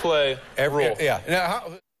trick play rule. Yeah. Now,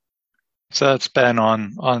 So that's Ben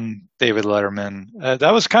on David Letterman.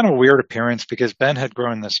 That was kind of a weird appearance because Ben had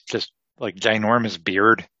grown this just like ginormous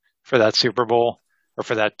beard for that Super Bowl or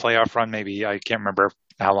for that playoff run. Maybe I can't remember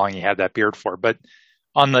how long he had that beard for. But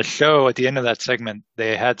on the show, at the end of that segment,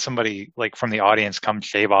 they had somebody like from the audience come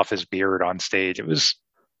shave off his beard on stage. It was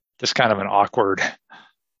just kind of an awkward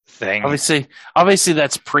thing. Obviously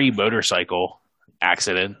that's pre-motorcycle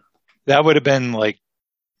accident. That would have been like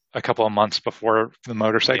a couple of months before the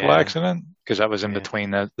motorcycle accident, because that was in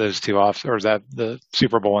between those two off, or that the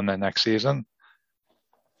Super Bowl and the next season.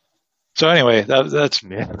 So anyway, that's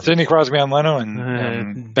Sidney Crosby on Leno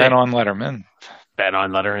and Ben on Letterman. Ben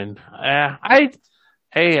on Letterman.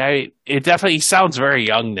 It definitely sounds very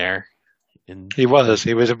young there. He would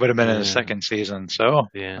have been in his second season. So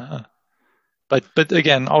but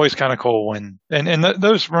again, always kind of cool when and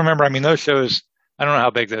those. Remember, I mean, those shows. I don't know how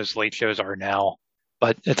big those late shows are now.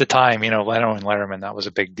 But at the time, Leno and Letterman, that was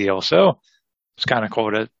a big deal. So it's kind of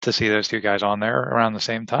cool to see those two guys on there around the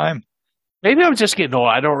same time. Maybe I'm just getting old.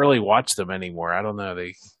 I don't really watch them anymore. I don't know.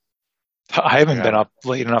 I haven't been up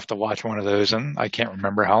late enough to watch one of those, and I can't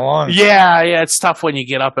remember how long. Yeah, it's tough when you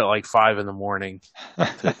get up at like 5 a.m. to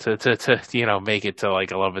make it to like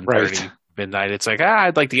 11:30 midnight. It's like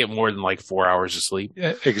I'd like to get more than like 4 hours of sleep.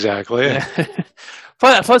 Yeah, exactly.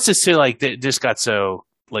 Plus, it's too like it just got so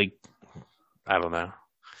like. I don't know.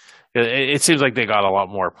 It seems like they got a lot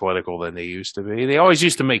more political than they used to be. They always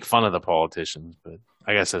used to make fun of the politicians, but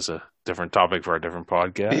I guess that's a different topic for a different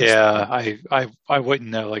podcast. Yeah, I wouldn't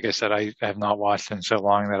know. Like I said, I have not watched in so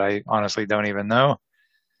long that I honestly don't even know.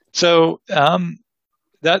 So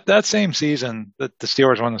that same season that the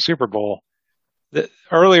Steelers won the Super Bowl,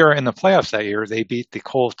 earlier in the playoffs that year, they beat the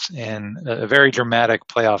Colts in a very dramatic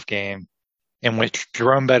playoff game in which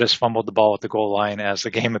Jerome Bettis fumbled the ball at the goal line as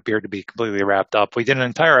the game appeared to be completely wrapped up. We did an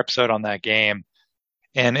entire episode on that game.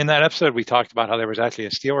 And in that episode, we talked about how there was actually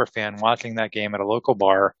a Steeler fan watching that game at a local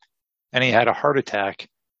bar, and he had a heart attack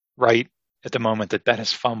right at the moment that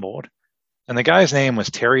Bettis fumbled. And the guy's name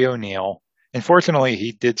was Terry O'Neill. And fortunately,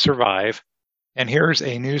 he did survive. And here's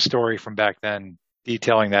a news story from back then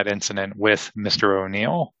detailing that incident with Mr.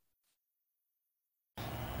 O'Neill.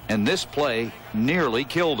 And this play nearly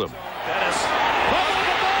killed him.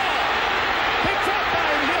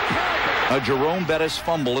 A Jerome Bettis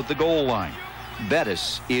fumble at the goal line.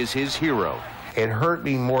 Bettis is his hero. It hurt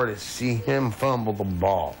me more to see him fumble the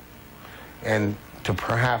ball and to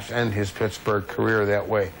perhaps end his Pittsburgh career that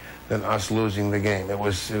way than us losing the game. It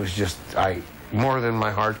was just more than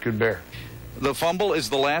my heart could bear. The fumble is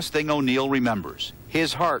the last thing O'Neill remembers.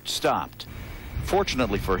 His heart stopped.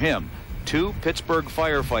 Fortunately for him, 2 Pittsburgh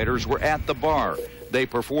firefighters were at the bar. They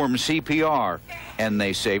performed CPR, and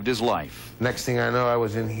they saved his life. Next thing I know, I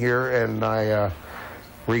was in here, and I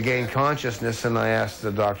regained consciousness, and I asked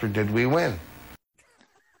the doctor, did we win?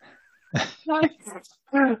 I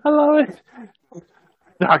love it.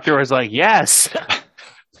 Doctor was like, yes.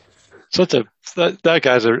 That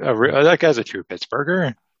guy's a true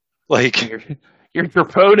Pittsburgher. Like your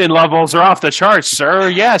troponin levels are off the charts, sir.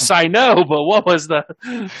 Yes, I know, but what was the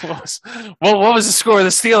score of the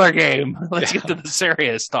Steeler game? Let's get to the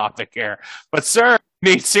serious topic here. But sir,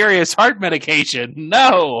 need serious heart medication.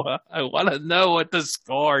 No, I want to know what the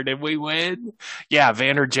score. Did we win? Yeah,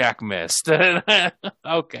 Vanderjack missed.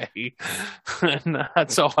 Okay,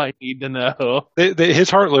 that's all I need to know. His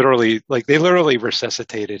heart literally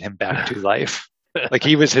resuscitated him back to life. Like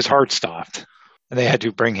his heart stopped. And they had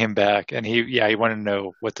to bring him back, and he wanted to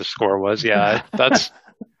know what the score was. Yeah, that's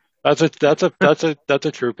a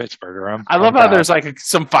true Pittsburgher. I love how there's like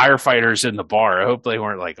some firefighters in the bar. I hope they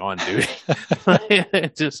weren't like on duty,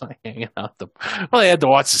 just like hanging out. They had to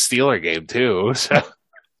watch the Steeler game too. So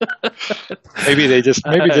maybe they just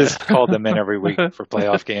called them in every week for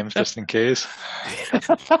playoff games just in case.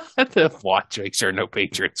 The watch make sure no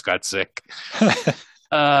Patriots got sick.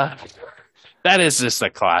 That is just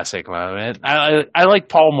a classic moment. I like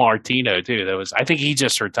Paul Martino too. I think he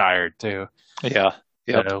just retired too. Yeah.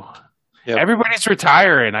 Yep. So, everybody's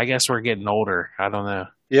retiring. I guess we're getting older. I don't know.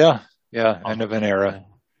 Yeah. End of an era.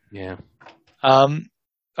 Yeah. All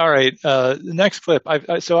right. The next clip. I've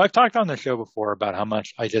talked on the show before about how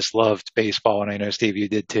much I just loved baseball, and I know Steve, you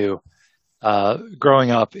did too.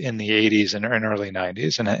 Growing up in the 80s and early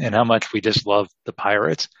 90s, and how much we just loved the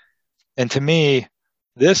Pirates. And to me,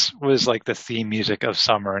 this was like the theme music of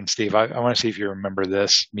summer. And Steve, I want to see if you remember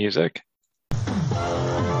this music.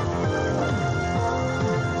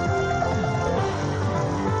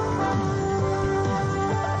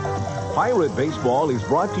 Pirate Baseball is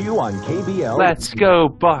brought to you on KBL. Let's go,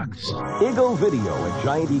 Bucks. Eagle Video at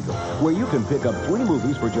Giant Eagle, where you can pick up 3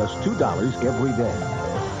 movies for just $2 every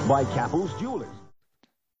day. By Capples Jewelers.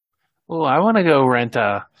 Oh, I want to go rent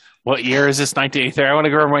what year is this? 1983. I want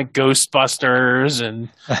to go rent Ghostbusters and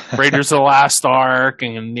Raiders of the Lost Ark,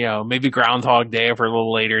 and maybe Groundhog Day for a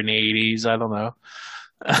little later in the 80s. I don't know.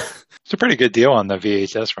 It's a pretty good deal on the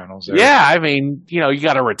VHS rentals there. Yeah, I mean, you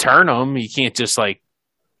got to return them. You can't just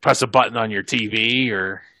press a button on your TV,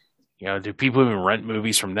 or do people even rent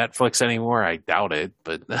movies from Netflix anymore? I doubt it,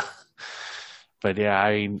 but yeah,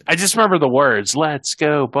 I mean, I just remember the words "Let's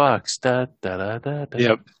go Bucks." Da, da, da, da, da.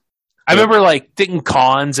 Yep. I remember didn't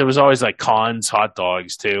Conn's? It was always Conn's hot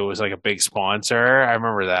dogs too. It was a big sponsor. I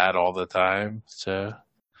remember that all the time. So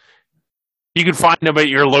you can find them at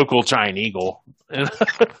your local Giant Eagle.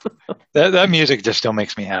 that music just still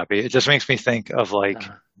makes me happy. It just makes me think of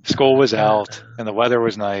school was out and the weather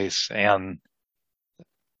was nice, and it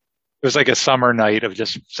was a summer night of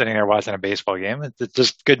just sitting there watching a baseball game. It's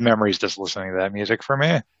just good memories just listening to that music for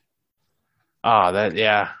me.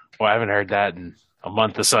 Yeah. Well, I haven't heard that in a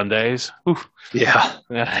month of Sundays. Oof. Yeah.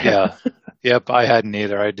 Yep. I hadn't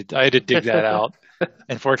either. I had to dig that out.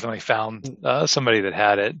 And fortunately found somebody that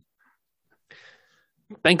had it.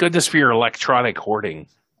 Thank goodness for your electronic hoarding.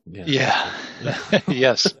 Yeah.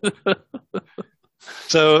 Yes.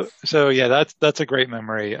 So yeah, that's a great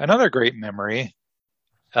memory. Another great memory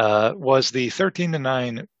was the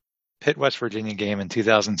 13-9 Pitt West Virginia game in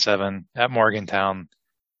 2007 at Morgantown.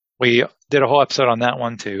 We did a whole episode on that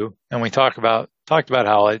one too, and we talked about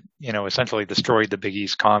how it essentially destroyed the Big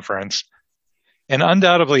East Conference. And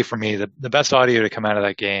undoubtedly for me, the best audio to come out of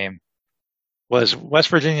that game was West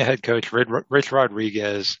Virginia head coach Rich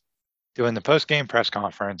Rodriguez doing the post-game press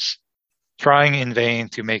conference, trying in vain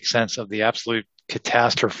to make sense of the absolute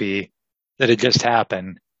catastrophe that had just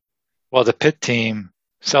happened, while the Pitt team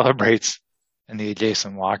celebrates in the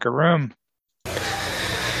adjacent locker room.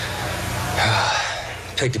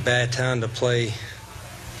 Picked a bad time to play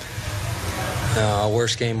our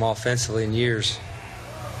worst game offensively in years.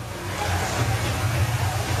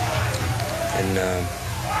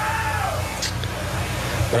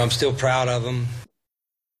 But I'm still proud of them.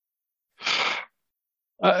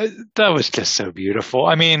 That was just so beautiful.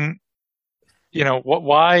 I mean,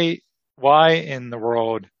 why in the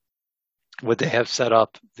world would they have set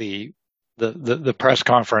up the press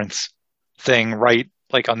conference thing right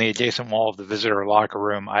on the adjacent wall of the visitor locker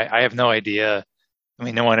room? I have no idea. I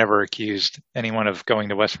mean, no one ever accused anyone of going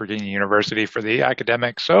to West Virginia University for the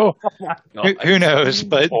academics, so who knows?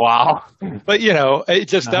 But wow! But it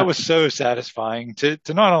just that was so satisfying to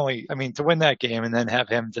not only, to win that game and then have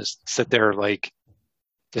him just sit there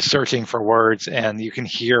just searching for words, and you can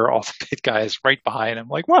hear all the Pitt guys right behind him,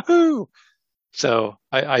 woohoo! So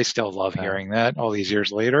I still love hearing that all these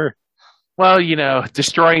years later. Well,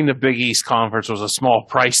 destroying the Big East Conference was a small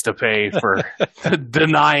price to pay for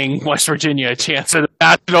denying West Virginia a chance at a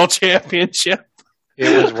national championship.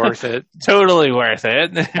 It was worth it. Totally worth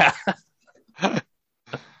it.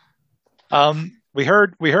 We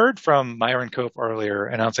heard from Myron Cope earlier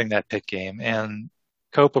announcing that Pitt game, and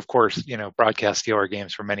Cope, of course, broadcast Steeler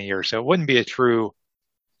games for many years, so it wouldn't be a true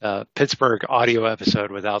Pittsburgh audio episode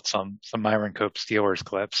without some Myron Cope Steelers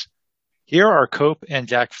clips. Here are Cope and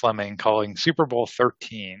Jack Fleming calling Super Bowl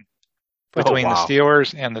 13 between the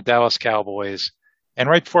Steelers and the Dallas Cowboys. And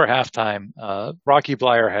right before halftime, Rocky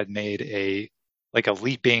Bleier had made a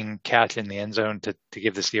leaping catch in the end zone to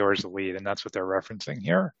give the Steelers the lead, and that's what they're referencing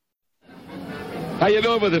here. How you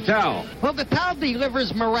doing with the towel? Well, the towel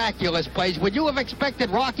delivers miraculous plays. Would you have expected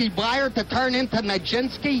Rocky Bleier to turn into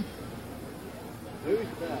Nijinsky?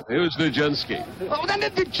 Who's Nijinsky? Oh, then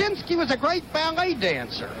Nijinsky was a great ballet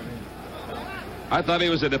dancer. I thought he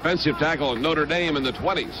was a defensive tackle at Notre Dame in the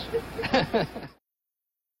 20s.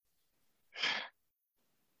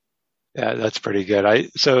 Yeah, that's pretty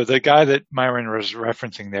good. So the guy that Myron was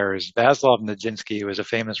referencing there is Vaslav Nijinsky, who was a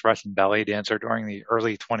famous Russian ballet dancer during the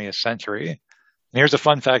early 20th century. And here's a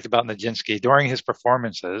fun fact about Nijinsky. During his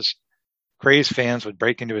performances, crazed fans would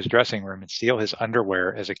break into his dressing room and steal his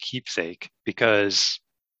underwear as a keepsake because,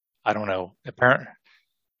 I don't know,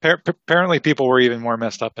 apparently people were even more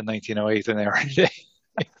messed up in 1908 than they are today.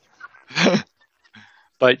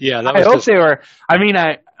 But yeah, I hope they were. I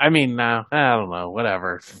don't know,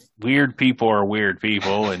 whatever. Weird people are weird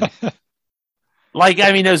people, and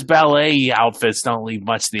those ballet outfits don't leave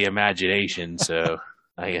much to the imagination. So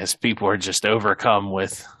I guess people are just overcome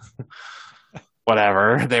with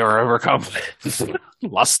whatever. They were overcome with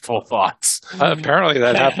lustful thoughts. Apparently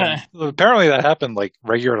that happened. Apparently that happened like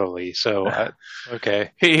regularly. So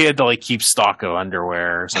okay, he had to like keep stock of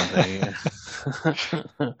underwear or something.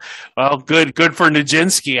 Well, good for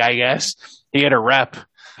Nijinsky, I guess. He had a rep.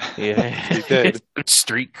 Yeah, he did.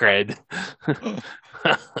 Street cred.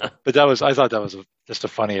 But I thought that was just a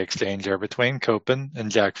funny exchange there between Koppen and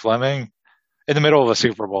Jack Fleming in the middle of a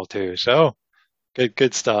Super Bowl too. So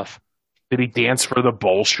good stuff. Did he dance for the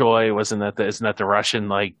Bolshoi? Isn't that the Russian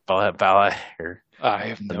like ballet? I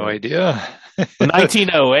have no idea.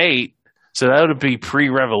 1908. So that would be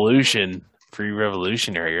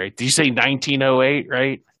pre-revolutionary, right? Did you say 1908?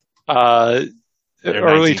 Right?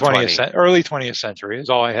 Early 20th century is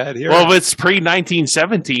all I had here. Well, if it's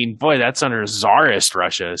pre-1917, boy, that's under Tsarist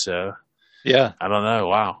Russia. So yeah, I don't know.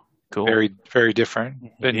 Wow, cool. Very, very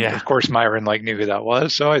different. And yeah, of course, Myron knew who that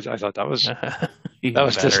was, so I thought that was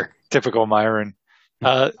just typical Myron.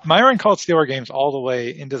 Myron called Steeler games all the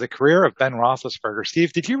way into the career of Ben Roethlisberger.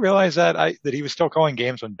 Steve, did you realize that he was still calling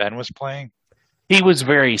games when Ben was playing? He was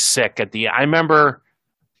very sick I remember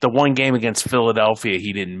the one game against Philadelphia,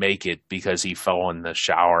 he didn't make it because he fell in the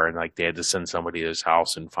shower and like they had to send somebody to his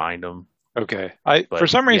house and find him. Okay. For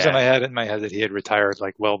some reason I had it in my head that he had retired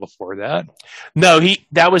like well before that. No,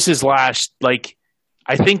 that was his last, like,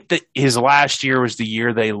 I think that his last year was the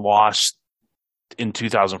year they lost in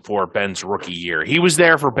 2004, Ben's rookie year. He was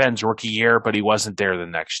there for Ben's rookie year, but he wasn't there the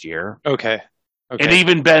next year. Okay. And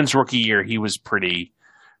even Ben's rookie year, he was pretty,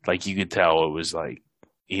 like, you could tell it was like,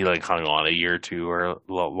 he like hung on a year or two or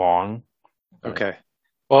long. Okay.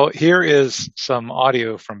 Well, here is some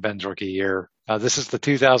audio from Ben's rookie year. This is the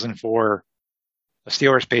 2004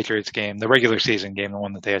 Steelers-Patriots game, the regular season game, the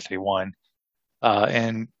one that they actually won,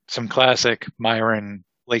 and some classic Myron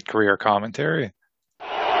late career commentary.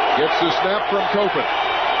 Gets the snap from Koppen.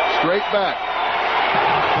 Straight back.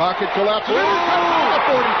 Pocket collapses. Interception at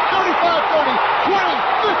 40, 35, 30, 20,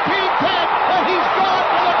 15, 10, and he's gone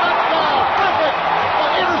for the touchdown. Perfect.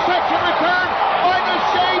 An interception return by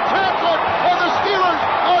Shea Templin, and the Steelers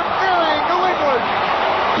are burying New England.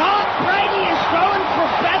 Tom Brady is throwing for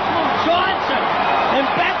Bethel Johnson, and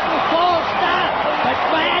Bethel falls down. But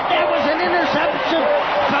man, there was an interception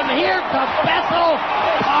from here to Bethel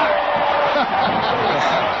Park.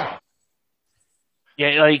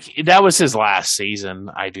 Yeah, like that was his last season,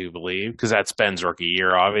 I do believe, because that's Ben's rookie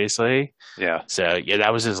year, obviously. Yeah. So yeah,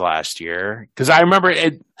 that was his last year. Because I remember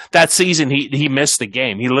that season he missed the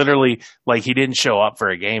game. He literally he didn't show up for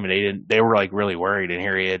a game, and they were like really worried. And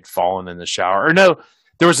here he had fallen in the shower. Or no,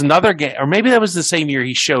 there was another game, or maybe that was the same year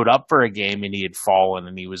he showed up for a game and he had fallen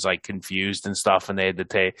and he was like confused and stuff, and they had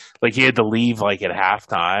to he had to leave like at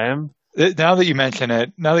halftime. Now that you mention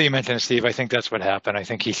it, Steve, I think that's what happened. I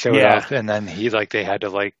think he showed up, and then they had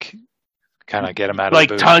to kind of get him out of the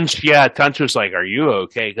booth. Tunch was like, "Are you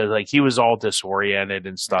okay?" Because he was all disoriented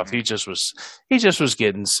and stuff. Mm-hmm. He just was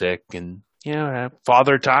getting sick, and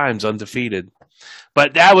Father Time's undefeated.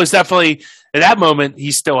 But that was definitely at that moment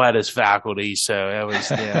he still had his faculty, so that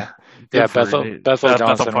was Bethel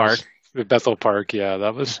Park. Yeah,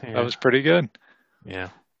 that was pretty good. Yeah.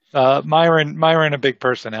 Myron, a big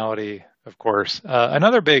personality, of course.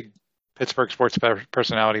 Another big Pittsburgh sports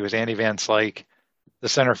personality was Andy Van Slyke, the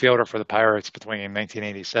center fielder for the Pirates between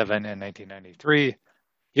 1987 and 1993.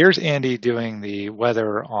 Here's Andy doing the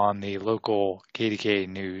weather on the local KDKA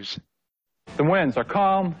News. The winds are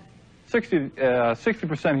calm,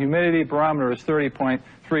 60% humidity, barometer is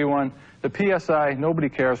 30.31. The PSI, nobody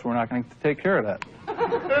cares. We're not going to take care of that.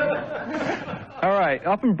 All right,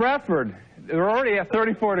 up in Bradford. We're already at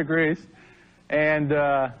 34 degrees,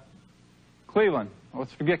 and Cleveland.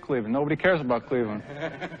 Let's forget Cleveland. Nobody cares about Cleveland.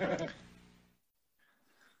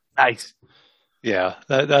 Nice. Yeah,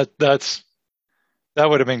 that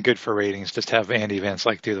would have been good for ratings. Just have Andy Van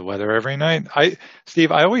Slyke do the weather every night.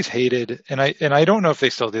 Steve, I always hated, and I don't know if they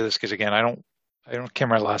still do this because again, I can't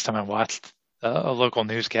remember the last time I watched a local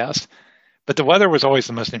newscast. But the weather was always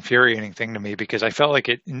the most infuriating thing to me because I felt like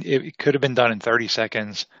it could have been done in 30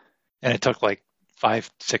 seconds. And it took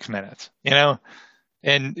 5-6 minutes,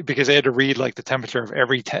 and because they had to read the temperature of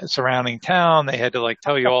every surrounding town, they had to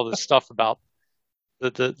tell you all this stuff about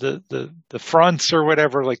the fronts or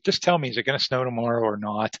whatever. Just tell me, is it going to snow tomorrow or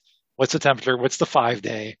not? What's the temperature? What's the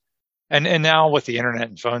 5-day? And now with the internet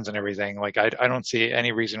and phones and everything, I don't see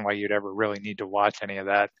any reason why you'd ever really need to watch any of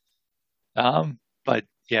that. But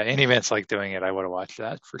yeah, any events like doing it, I would have watched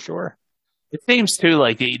that for sure. It seems too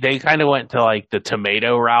they kind of went to the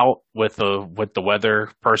tomato route with the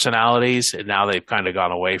weather personalities, and now they've kind of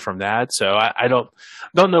gone away from that. So I don't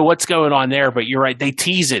know what's going on there, but you're right. They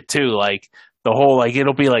tease it too. the whole, like,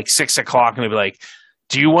 it'll be like 6 o'clock and it'll be like,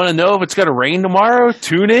 do you want to know if it's going to rain tomorrow?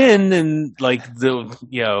 Tune in, and like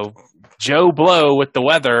Joe Blow with the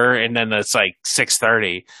weather, and then it's like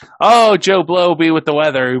 6:30. Oh, Joe Blow will be with the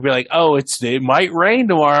weather. He'll be like, oh, it might rain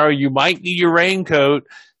tomorrow. You might need your raincoat.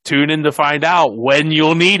 Tune in to find out when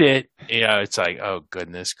you'll need it. It's like, oh,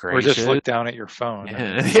 goodness gracious. Or just look down at your phone.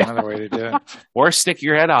 That's another way to do it. Or stick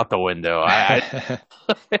your head out the window.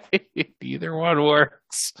 Either one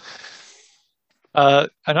works.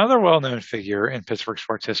 Another well-known figure in Pittsburgh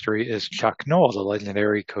sports history is Chuck Noll, the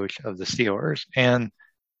legendary coach of the Steelers. And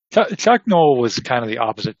Chuck Noll was kind of the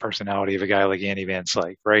opposite personality of a guy like Andy Van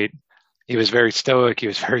Slyke, right? He was very stoic. He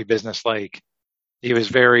was very businesslike. He was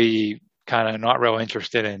very kind of not real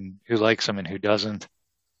interested in who likes him and who doesn't.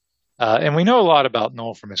 And we know a lot about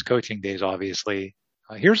Noll from his coaching days, obviously.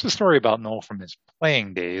 Here's the story about Noll from his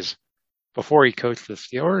playing days before he coached the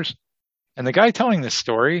Steelers. And the guy telling this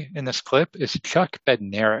story in this clip is Chuck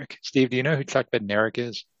Bednarik. Steve, do you know who Chuck Bednarik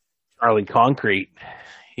is? Charlie Concrete.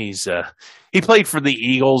 He played for the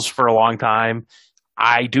Eagles for a long time.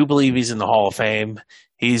 I do believe he's in the Hall of Fame.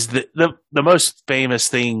 He's the most famous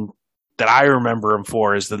thing that I remember him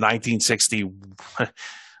for is the 1960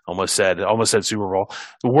 almost said Super Bowl,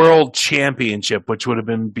 the World Championship, which would have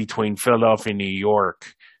been between Philadelphia and New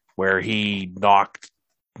York, where he knocked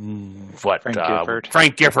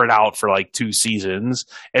Frank Gifford out for like 2 seasons.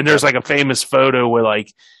 And there's like a famous photo where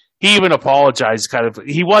like he even apologized,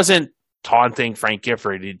 he wasn't taunting Frank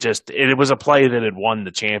Gifford. It was a play that had won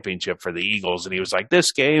the championship for the Eagles, and he was like,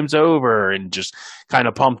 this game's over, and just kind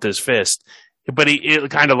of pumped his fist. But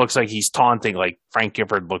it kind of looks like he's taunting, like Frank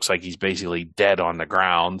Gifford looks like he's basically dead on the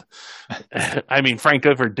ground. I mean, Frank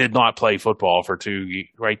Gifford did not play football for 2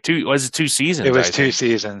 seasons? It was 2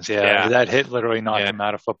 seasons, yeah. That hit literally knocked him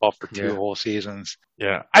out of football for 2 whole seasons.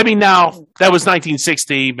 Yeah. I mean, now, that was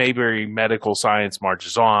 1960. Maybe medical science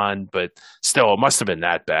marches on, but still, it must have been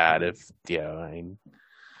that bad.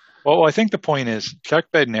 Well, I think the point is Chuck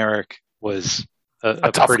Bednarik was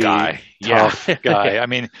a tough pretty guy. Tough guy. I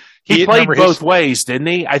mean, he played both ways, didn't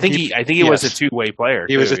he? I think he was a two-way player.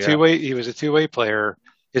 He was a two-way player.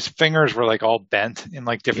 His fingers were like all bent in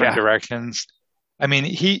like different directions. I mean,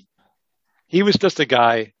 he was just a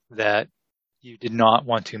guy that you did not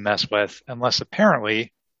want to mess with unless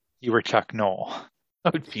apparently you were Chuck Noll.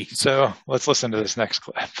 Oh, geez. So let's listen to this next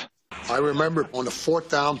clip. I remember on the 4th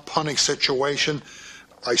down punting situation,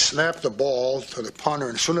 I snapped the ball to the punter,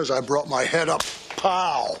 and as soon as I brought my head up,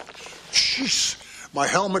 pow! Jeez, my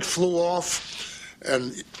helmet flew off,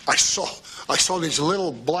 and I saw these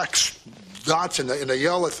little black dots in the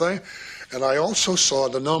yellow thing, and I also saw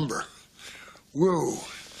the number. Woo!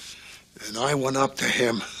 And I went up to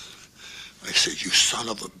him. I said, "You son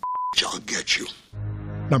of a bitch, I'll get you."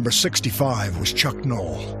 Number 65 was Chuck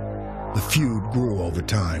Noll. The feud grew over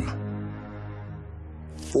time.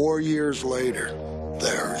 4 years later,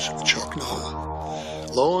 there's Chuck Noll.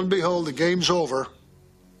 Lo and behold, the game's over.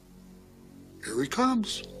 Here he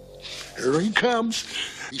comes. Here he comes.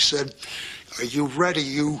 He said, "Are you ready,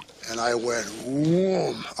 you?" And I went,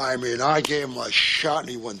 whoom. I mean, I gave him a shot, and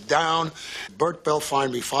he went down. Bert Bell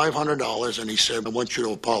fined me $500, and he said, "I want you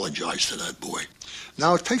to apologize to that boy."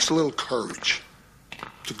 Now, it takes a little courage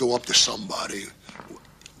to go up to somebody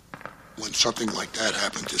when something like that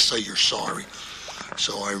happened, to say you're sorry.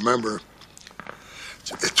 So I remember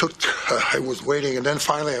it took, I was waiting, and then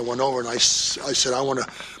finally I went over and I said, "I want to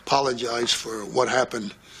apologize for what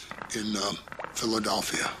happened in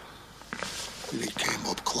Philadelphia." And he came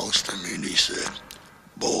up close to me and he said,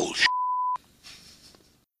 "Bullshit."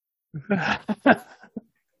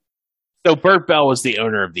 So Bert Bell was the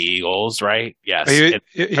owner of the Eagles, right? Yes.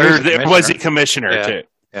 Was he commissioner too?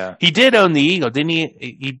 Yeah. He did own the Eagle, didn't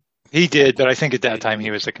he? He did, but I think at that time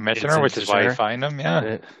he was the commissioner, which is why he fined him.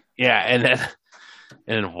 Yeah. Yeah,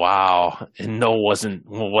 and wow, and Noll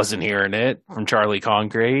wasn't hearing it from Charlie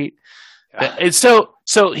Concrete. Yeah. And so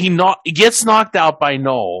he gets knocked out by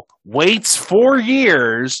Noll, waits 4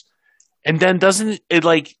 years, and then doesn't it,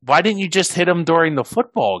 like, why didn't you just hit him during the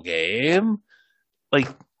football game? Like,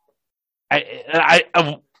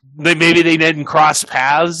 I maybe they didn't cross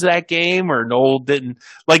paths that game, or Noll didn't.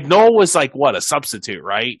 Like, Noll was like, what, a substitute,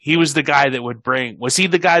 right? He was the guy that would bring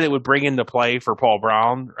into play for Paul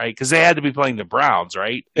Brown, right? Because they had to be playing the Browns,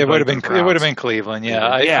 right? It would have been Cleveland, yeah.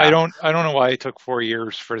 I don't know why it took 4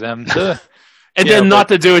 years for them to. And then not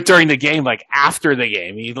to do it during the game, like after the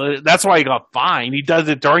game. That's why he got fined. He does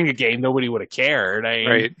it during the game. Nobody would have cared.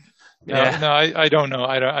 Right. No, I don't know.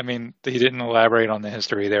 I mean, he didn't elaborate on the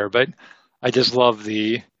history there, but I just love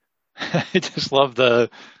the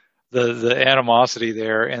animosity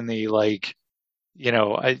there, and the, like,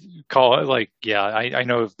 I call it like, yeah, I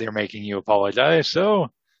know they're making you apologize. So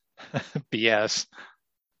BS.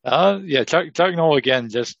 Yeah, Chuck Noll again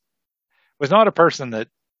just was not a person that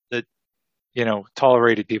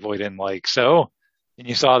tolerated people he didn't like. So, and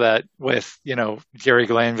you saw that with Jerry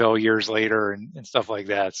Glanville years later and stuff like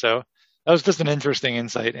that. So that was just an interesting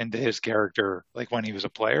insight into his character, like when he was a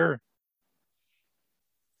player.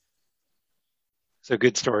 So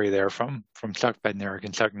good story there from Chuck Bednarik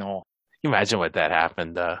and Chuck Noll. Can you imagine what that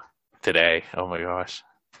happened today? Oh my gosh.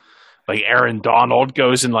 Like Aaron Donald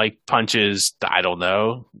goes and like punches, I don't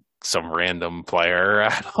know, some random player.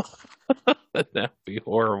 That'd be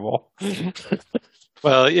horrible.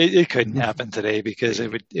 Well, it couldn't happen today because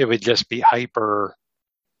it would just be hyper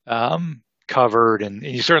covered, and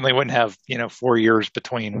you certainly wouldn't have 4 years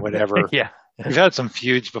between whatever. Yeah, we've had some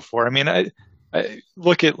feuds before. I mean, I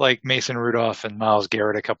look at like Mason Rudolph and Myles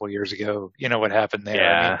Garrett a couple of years ago. You know what happened there?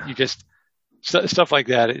 Yeah. I mean, you just stuff like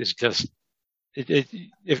that is just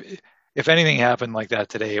if anything happened like that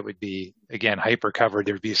today, it would be again hyper covered.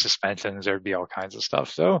 There'd be suspensions. There'd be all kinds of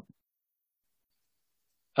stuff. So.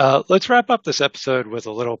 Let's wrap up this episode with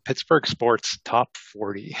a little Pittsburgh sports top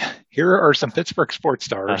 40. Here are some Pittsburgh sports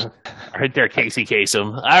stars. Right there, Casey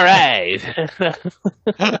Kasem. All right.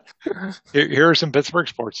 Here are some Pittsburgh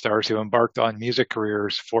sports stars who embarked on music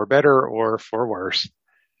careers for better or for worse.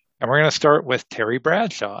 And we're going to start with Terry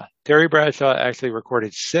Bradshaw. Terry Bradshaw actually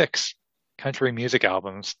recorded 6 country music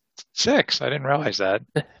albums. 6. I didn't realize that.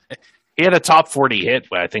 He had a top 40 hit,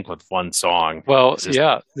 I think, with one song. Well,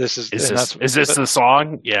 this is this the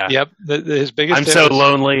song? Yeah. Yep. His biggest. I'm so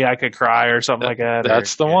lonely I could cry or something like that.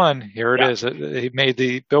 That's the one. Here it is. He made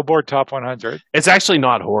the Billboard Top 100. It's actually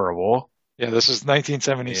not horrible. Yeah, this is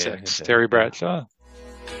 1976. Terry Bradshaw.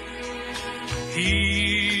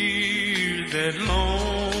 Hear that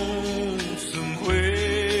lonesome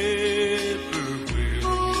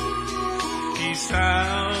whippoorwill. He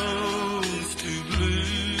sounds too blue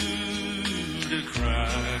to cry.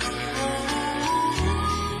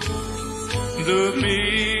 The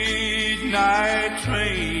midnight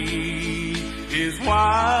train is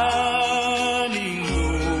winding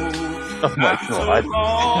low. Oh my God.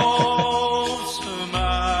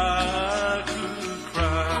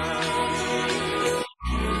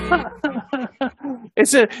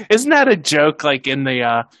 Isn't that a joke like in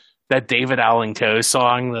the that David Allan Coe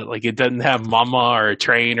song that like it doesn't have mama or a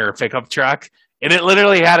train or a pickup truck, and it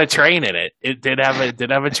literally had a train in it. It did have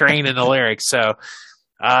a train in the lyrics. So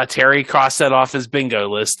Terry crossed that off his bingo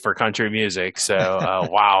list for country music. So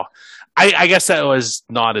wow, I guess that was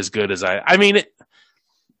not as good as I mean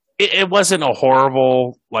it wasn't a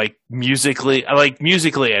horrible like musically I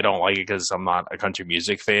don't like it because I'm not a country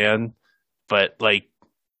music fan, but like.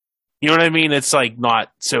 You know what I mean? It's like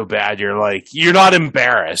not so bad. You're not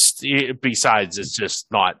embarrassed. Besides, it's just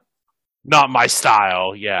not my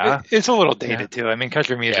style. Yeah, it's a little dated too. I mean,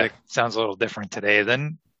 country music sounds a little different today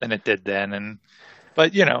than it did then.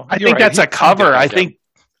 But I think that's a cover. I think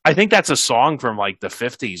that's a song from like the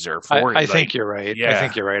 50s or 40s. I think you're right. Yeah. I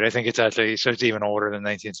think you're right. I think it's actually so it's even older than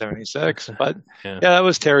 1976. But yeah, that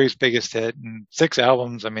was Terry's biggest hit and 6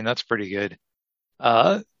 albums. I mean, that's pretty good.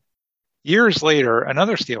 Years later,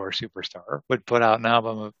 another Steeler superstar would put out an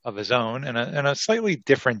album of his own in a slightly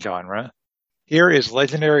different genre. Here is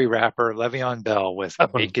legendary rapper Le'Veon Bell with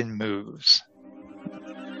Making Moves.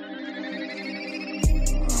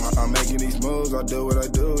 I'm making these moves, I do what I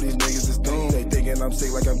do, these niggas is doomed. They thinking I'm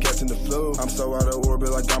sick like I'm catching the flu. I'm so out of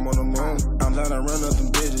orbit like I'm on the moon. I'm trying to run up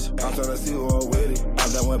some bitches, I'm trying to see who all with it.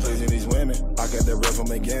 I'm done with pleasing these women, I got that rep from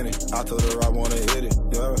beginning. I told her I want to hit it,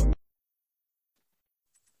 yeah.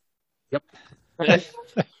 Yep.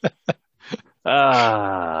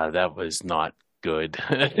 That was not good.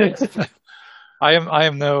 I am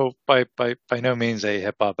by no means a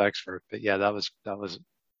hip hop expert, but yeah, that was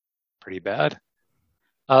pretty bad.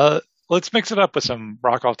 Let's mix it up with some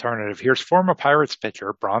rock alternative. Here's former Pirates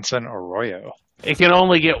pitcher Bronson Arroyo. It can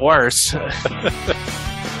only get worse.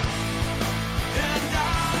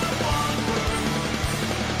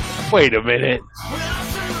 Wait a minute.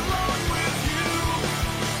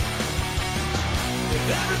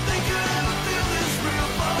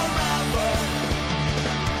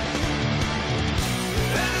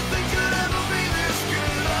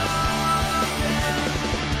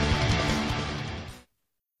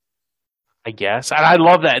 I guess. And I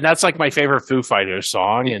love that. And that's like my favorite Foo Fighters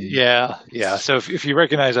song. And yeah. So if you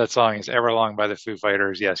recognize that song as Everlong by the Foo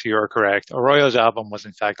Fighters, yes, you are correct. Arroyo's album was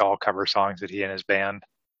in fact all cover songs that he and his band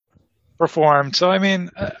performed. So I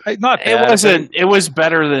mean, not bad. It wasn't. It was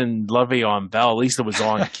better than Le'Veon Bell. At least it was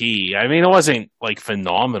on key. I mean, it wasn't like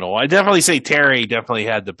phenomenal. I definitely say Terry definitely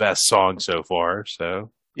had the best song so far.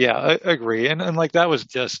 So yeah, I agree. And like that was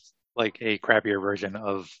just like a crappier version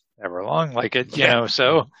of Everlong. Like it, you know.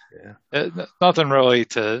 So nothing really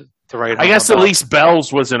to write. I guess at least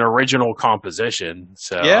Bell's was an original composition.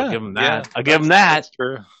 So I'll give him that. Yeah, I'll give him that. That's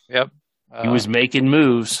true. Yep. He was making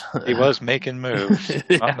moves. He was making moves.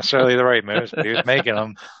 Not necessarily the right moves, but he was making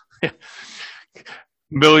them.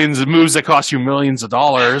 Millions of moves that cost you millions of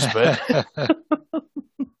dollars, but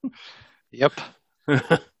Yep.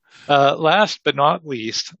 Last but not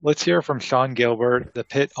least, let's hear from Sean Gilbert, the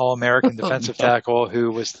Pitt All-American defensive tackle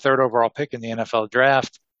who was the third overall pick in the NFL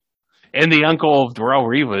draft. And the uncle of Darrelle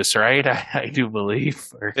Revis, right? I do believe.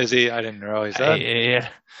 Is he? I didn't realize that. Yeah.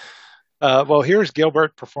 Well, here's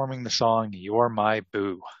Gilbert performing the song "You're My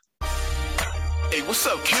Boo." Hey, what's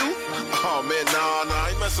up, Q? Oh, man, nah, I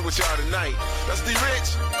ain't messing with y'all tonight. That's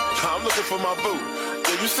D-Rich. I'm looking for my boo.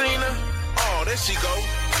 Yeah, you seen her? Oh, there she go.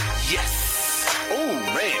 Yes. Oh,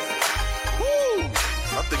 man. Woo.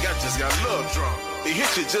 I think I just got love drunk. It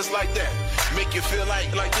hit you just like that. Make you feel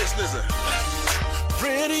like this, listen.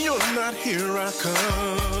 Ready or not, here I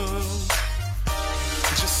come.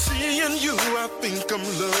 Just seeing you, I think I'm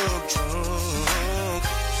love drunk.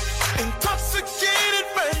 Intoxicated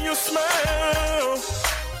by your smile.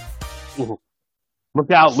 Ooh.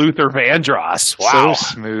 Look out, Luther Vandross. Wow.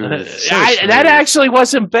 So smooth. That actually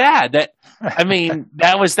wasn't bad.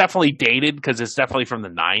 That was definitely dated because it's definitely from the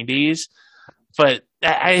 90s. But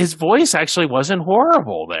his voice actually wasn't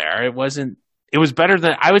horrible there. It was better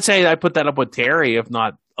than, I would say I put that up with Terry, if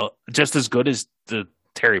not just as good as the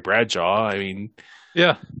Terry Bradshaw. I mean,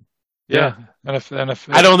 yeah. And if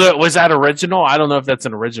I don't know, was that original? I don't know if that's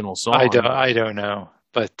an original song. I don't know,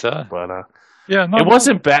 but yeah, it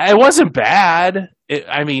wasn't bad. It wasn't bad.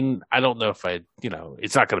 I mean, I don't know if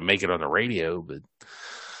it's not going to make it on the radio, but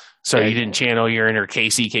so you didn't channel your inner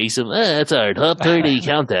Casey Kasem. That's our top 30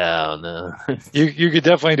 countdown. You could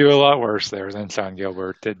definitely do a lot worse there than Sean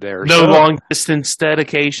Gilbert did there. No long distance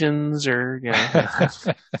dedications or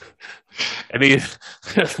I mean,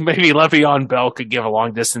 maybe Le'Veon Bell could give a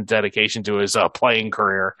long distance dedication to his playing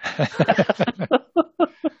career.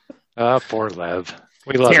 Poor Lev.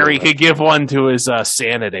 We love Terry could give one to his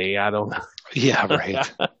sanity. I don't know. Yeah,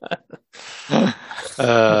 right.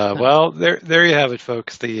 Well, there you have it,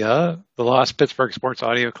 folks. The Lost Pittsburgh Sports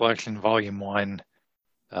Audio Collection, Volume 1.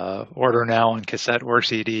 Order now on cassette or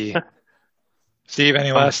CD. Steve,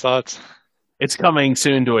 any last thoughts? It's coming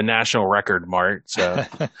soon to a National Record Mart, so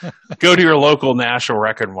go to your local National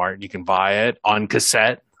Record Mart and you can buy it on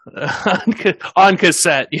cassette. On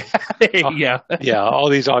cassette, yeah. All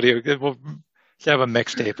these audio. We'll have a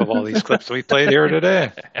mixtape of all these clips we played here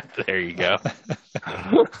today. There you go.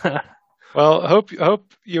 Well,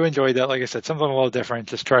 hope you enjoyed that. Like I said, something a little different.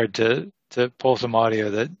 Just tried to pull some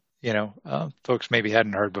audio that folks maybe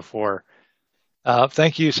hadn't heard before.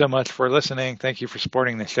 Thank you so much for listening. Thank you for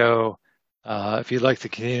supporting the show. If you'd like to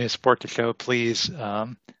continue to support the show, please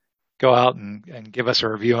go out and give us a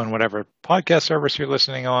review on whatever podcast service you're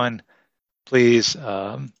listening on. Please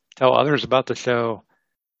tell others about the show.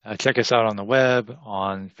 Check us out on the web,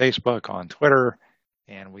 on Facebook, on Twitter,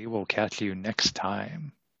 and we will catch you next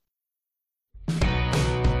time.